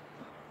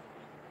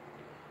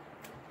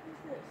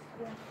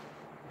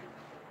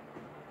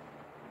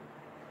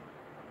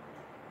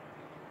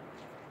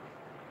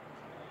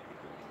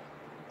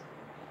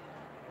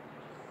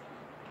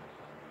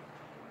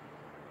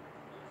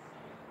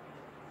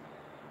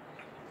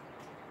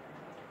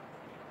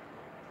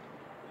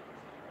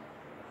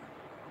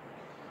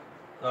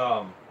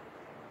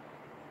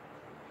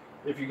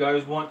 If you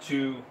guys want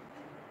to,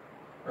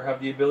 or have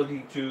the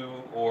ability to,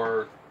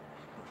 or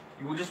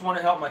you just want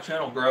to help my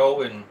channel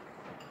grow and,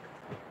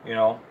 you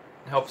know,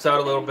 helps out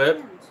a little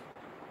bit,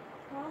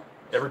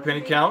 every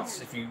penny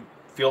counts. If you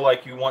feel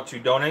like you want to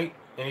donate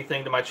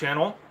anything to my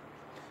channel,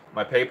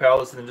 my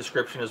PayPal is in the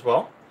description as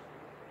well.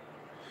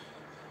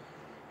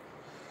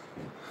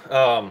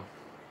 I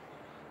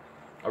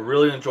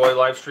really enjoy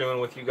live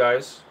streaming with you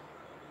guys.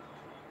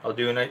 I'll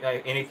do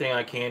anything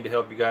I can to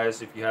help you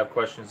guys if you have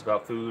questions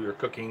about food or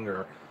cooking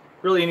or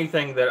really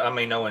anything that I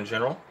may know in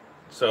general.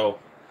 So,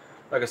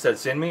 like I said,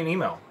 send me an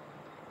email.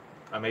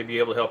 I may be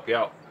able to help you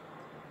out.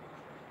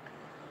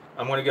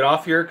 I'm going to get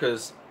off here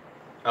because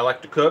I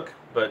like to cook,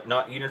 but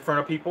not eat in front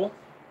of people.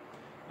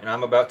 And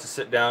I'm about to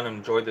sit down and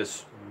enjoy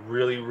this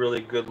really, really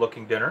good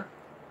looking dinner.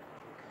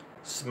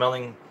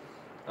 Smelling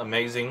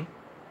amazing.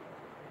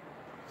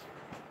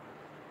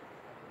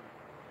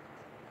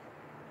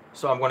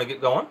 So I'm going to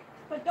get going.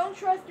 But don't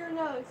trust your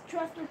nose,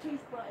 trust your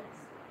taste buds.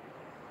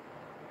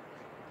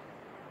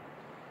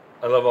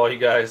 I love all you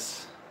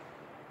guys.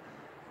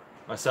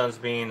 My son's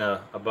being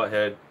a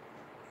butthead.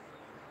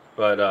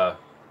 But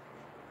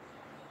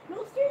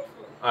No, seriously.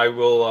 I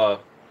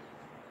will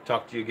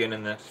talk to you again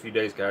in the next few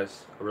days,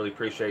 guys. I really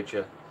appreciate you.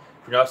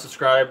 If you're not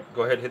subscribed,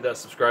 go ahead and hit that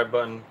subscribe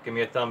button. Give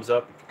me a thumbs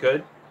up if you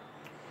could.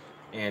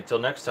 And until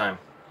next time,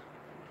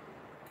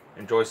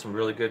 enjoy some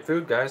really good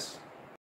food, guys.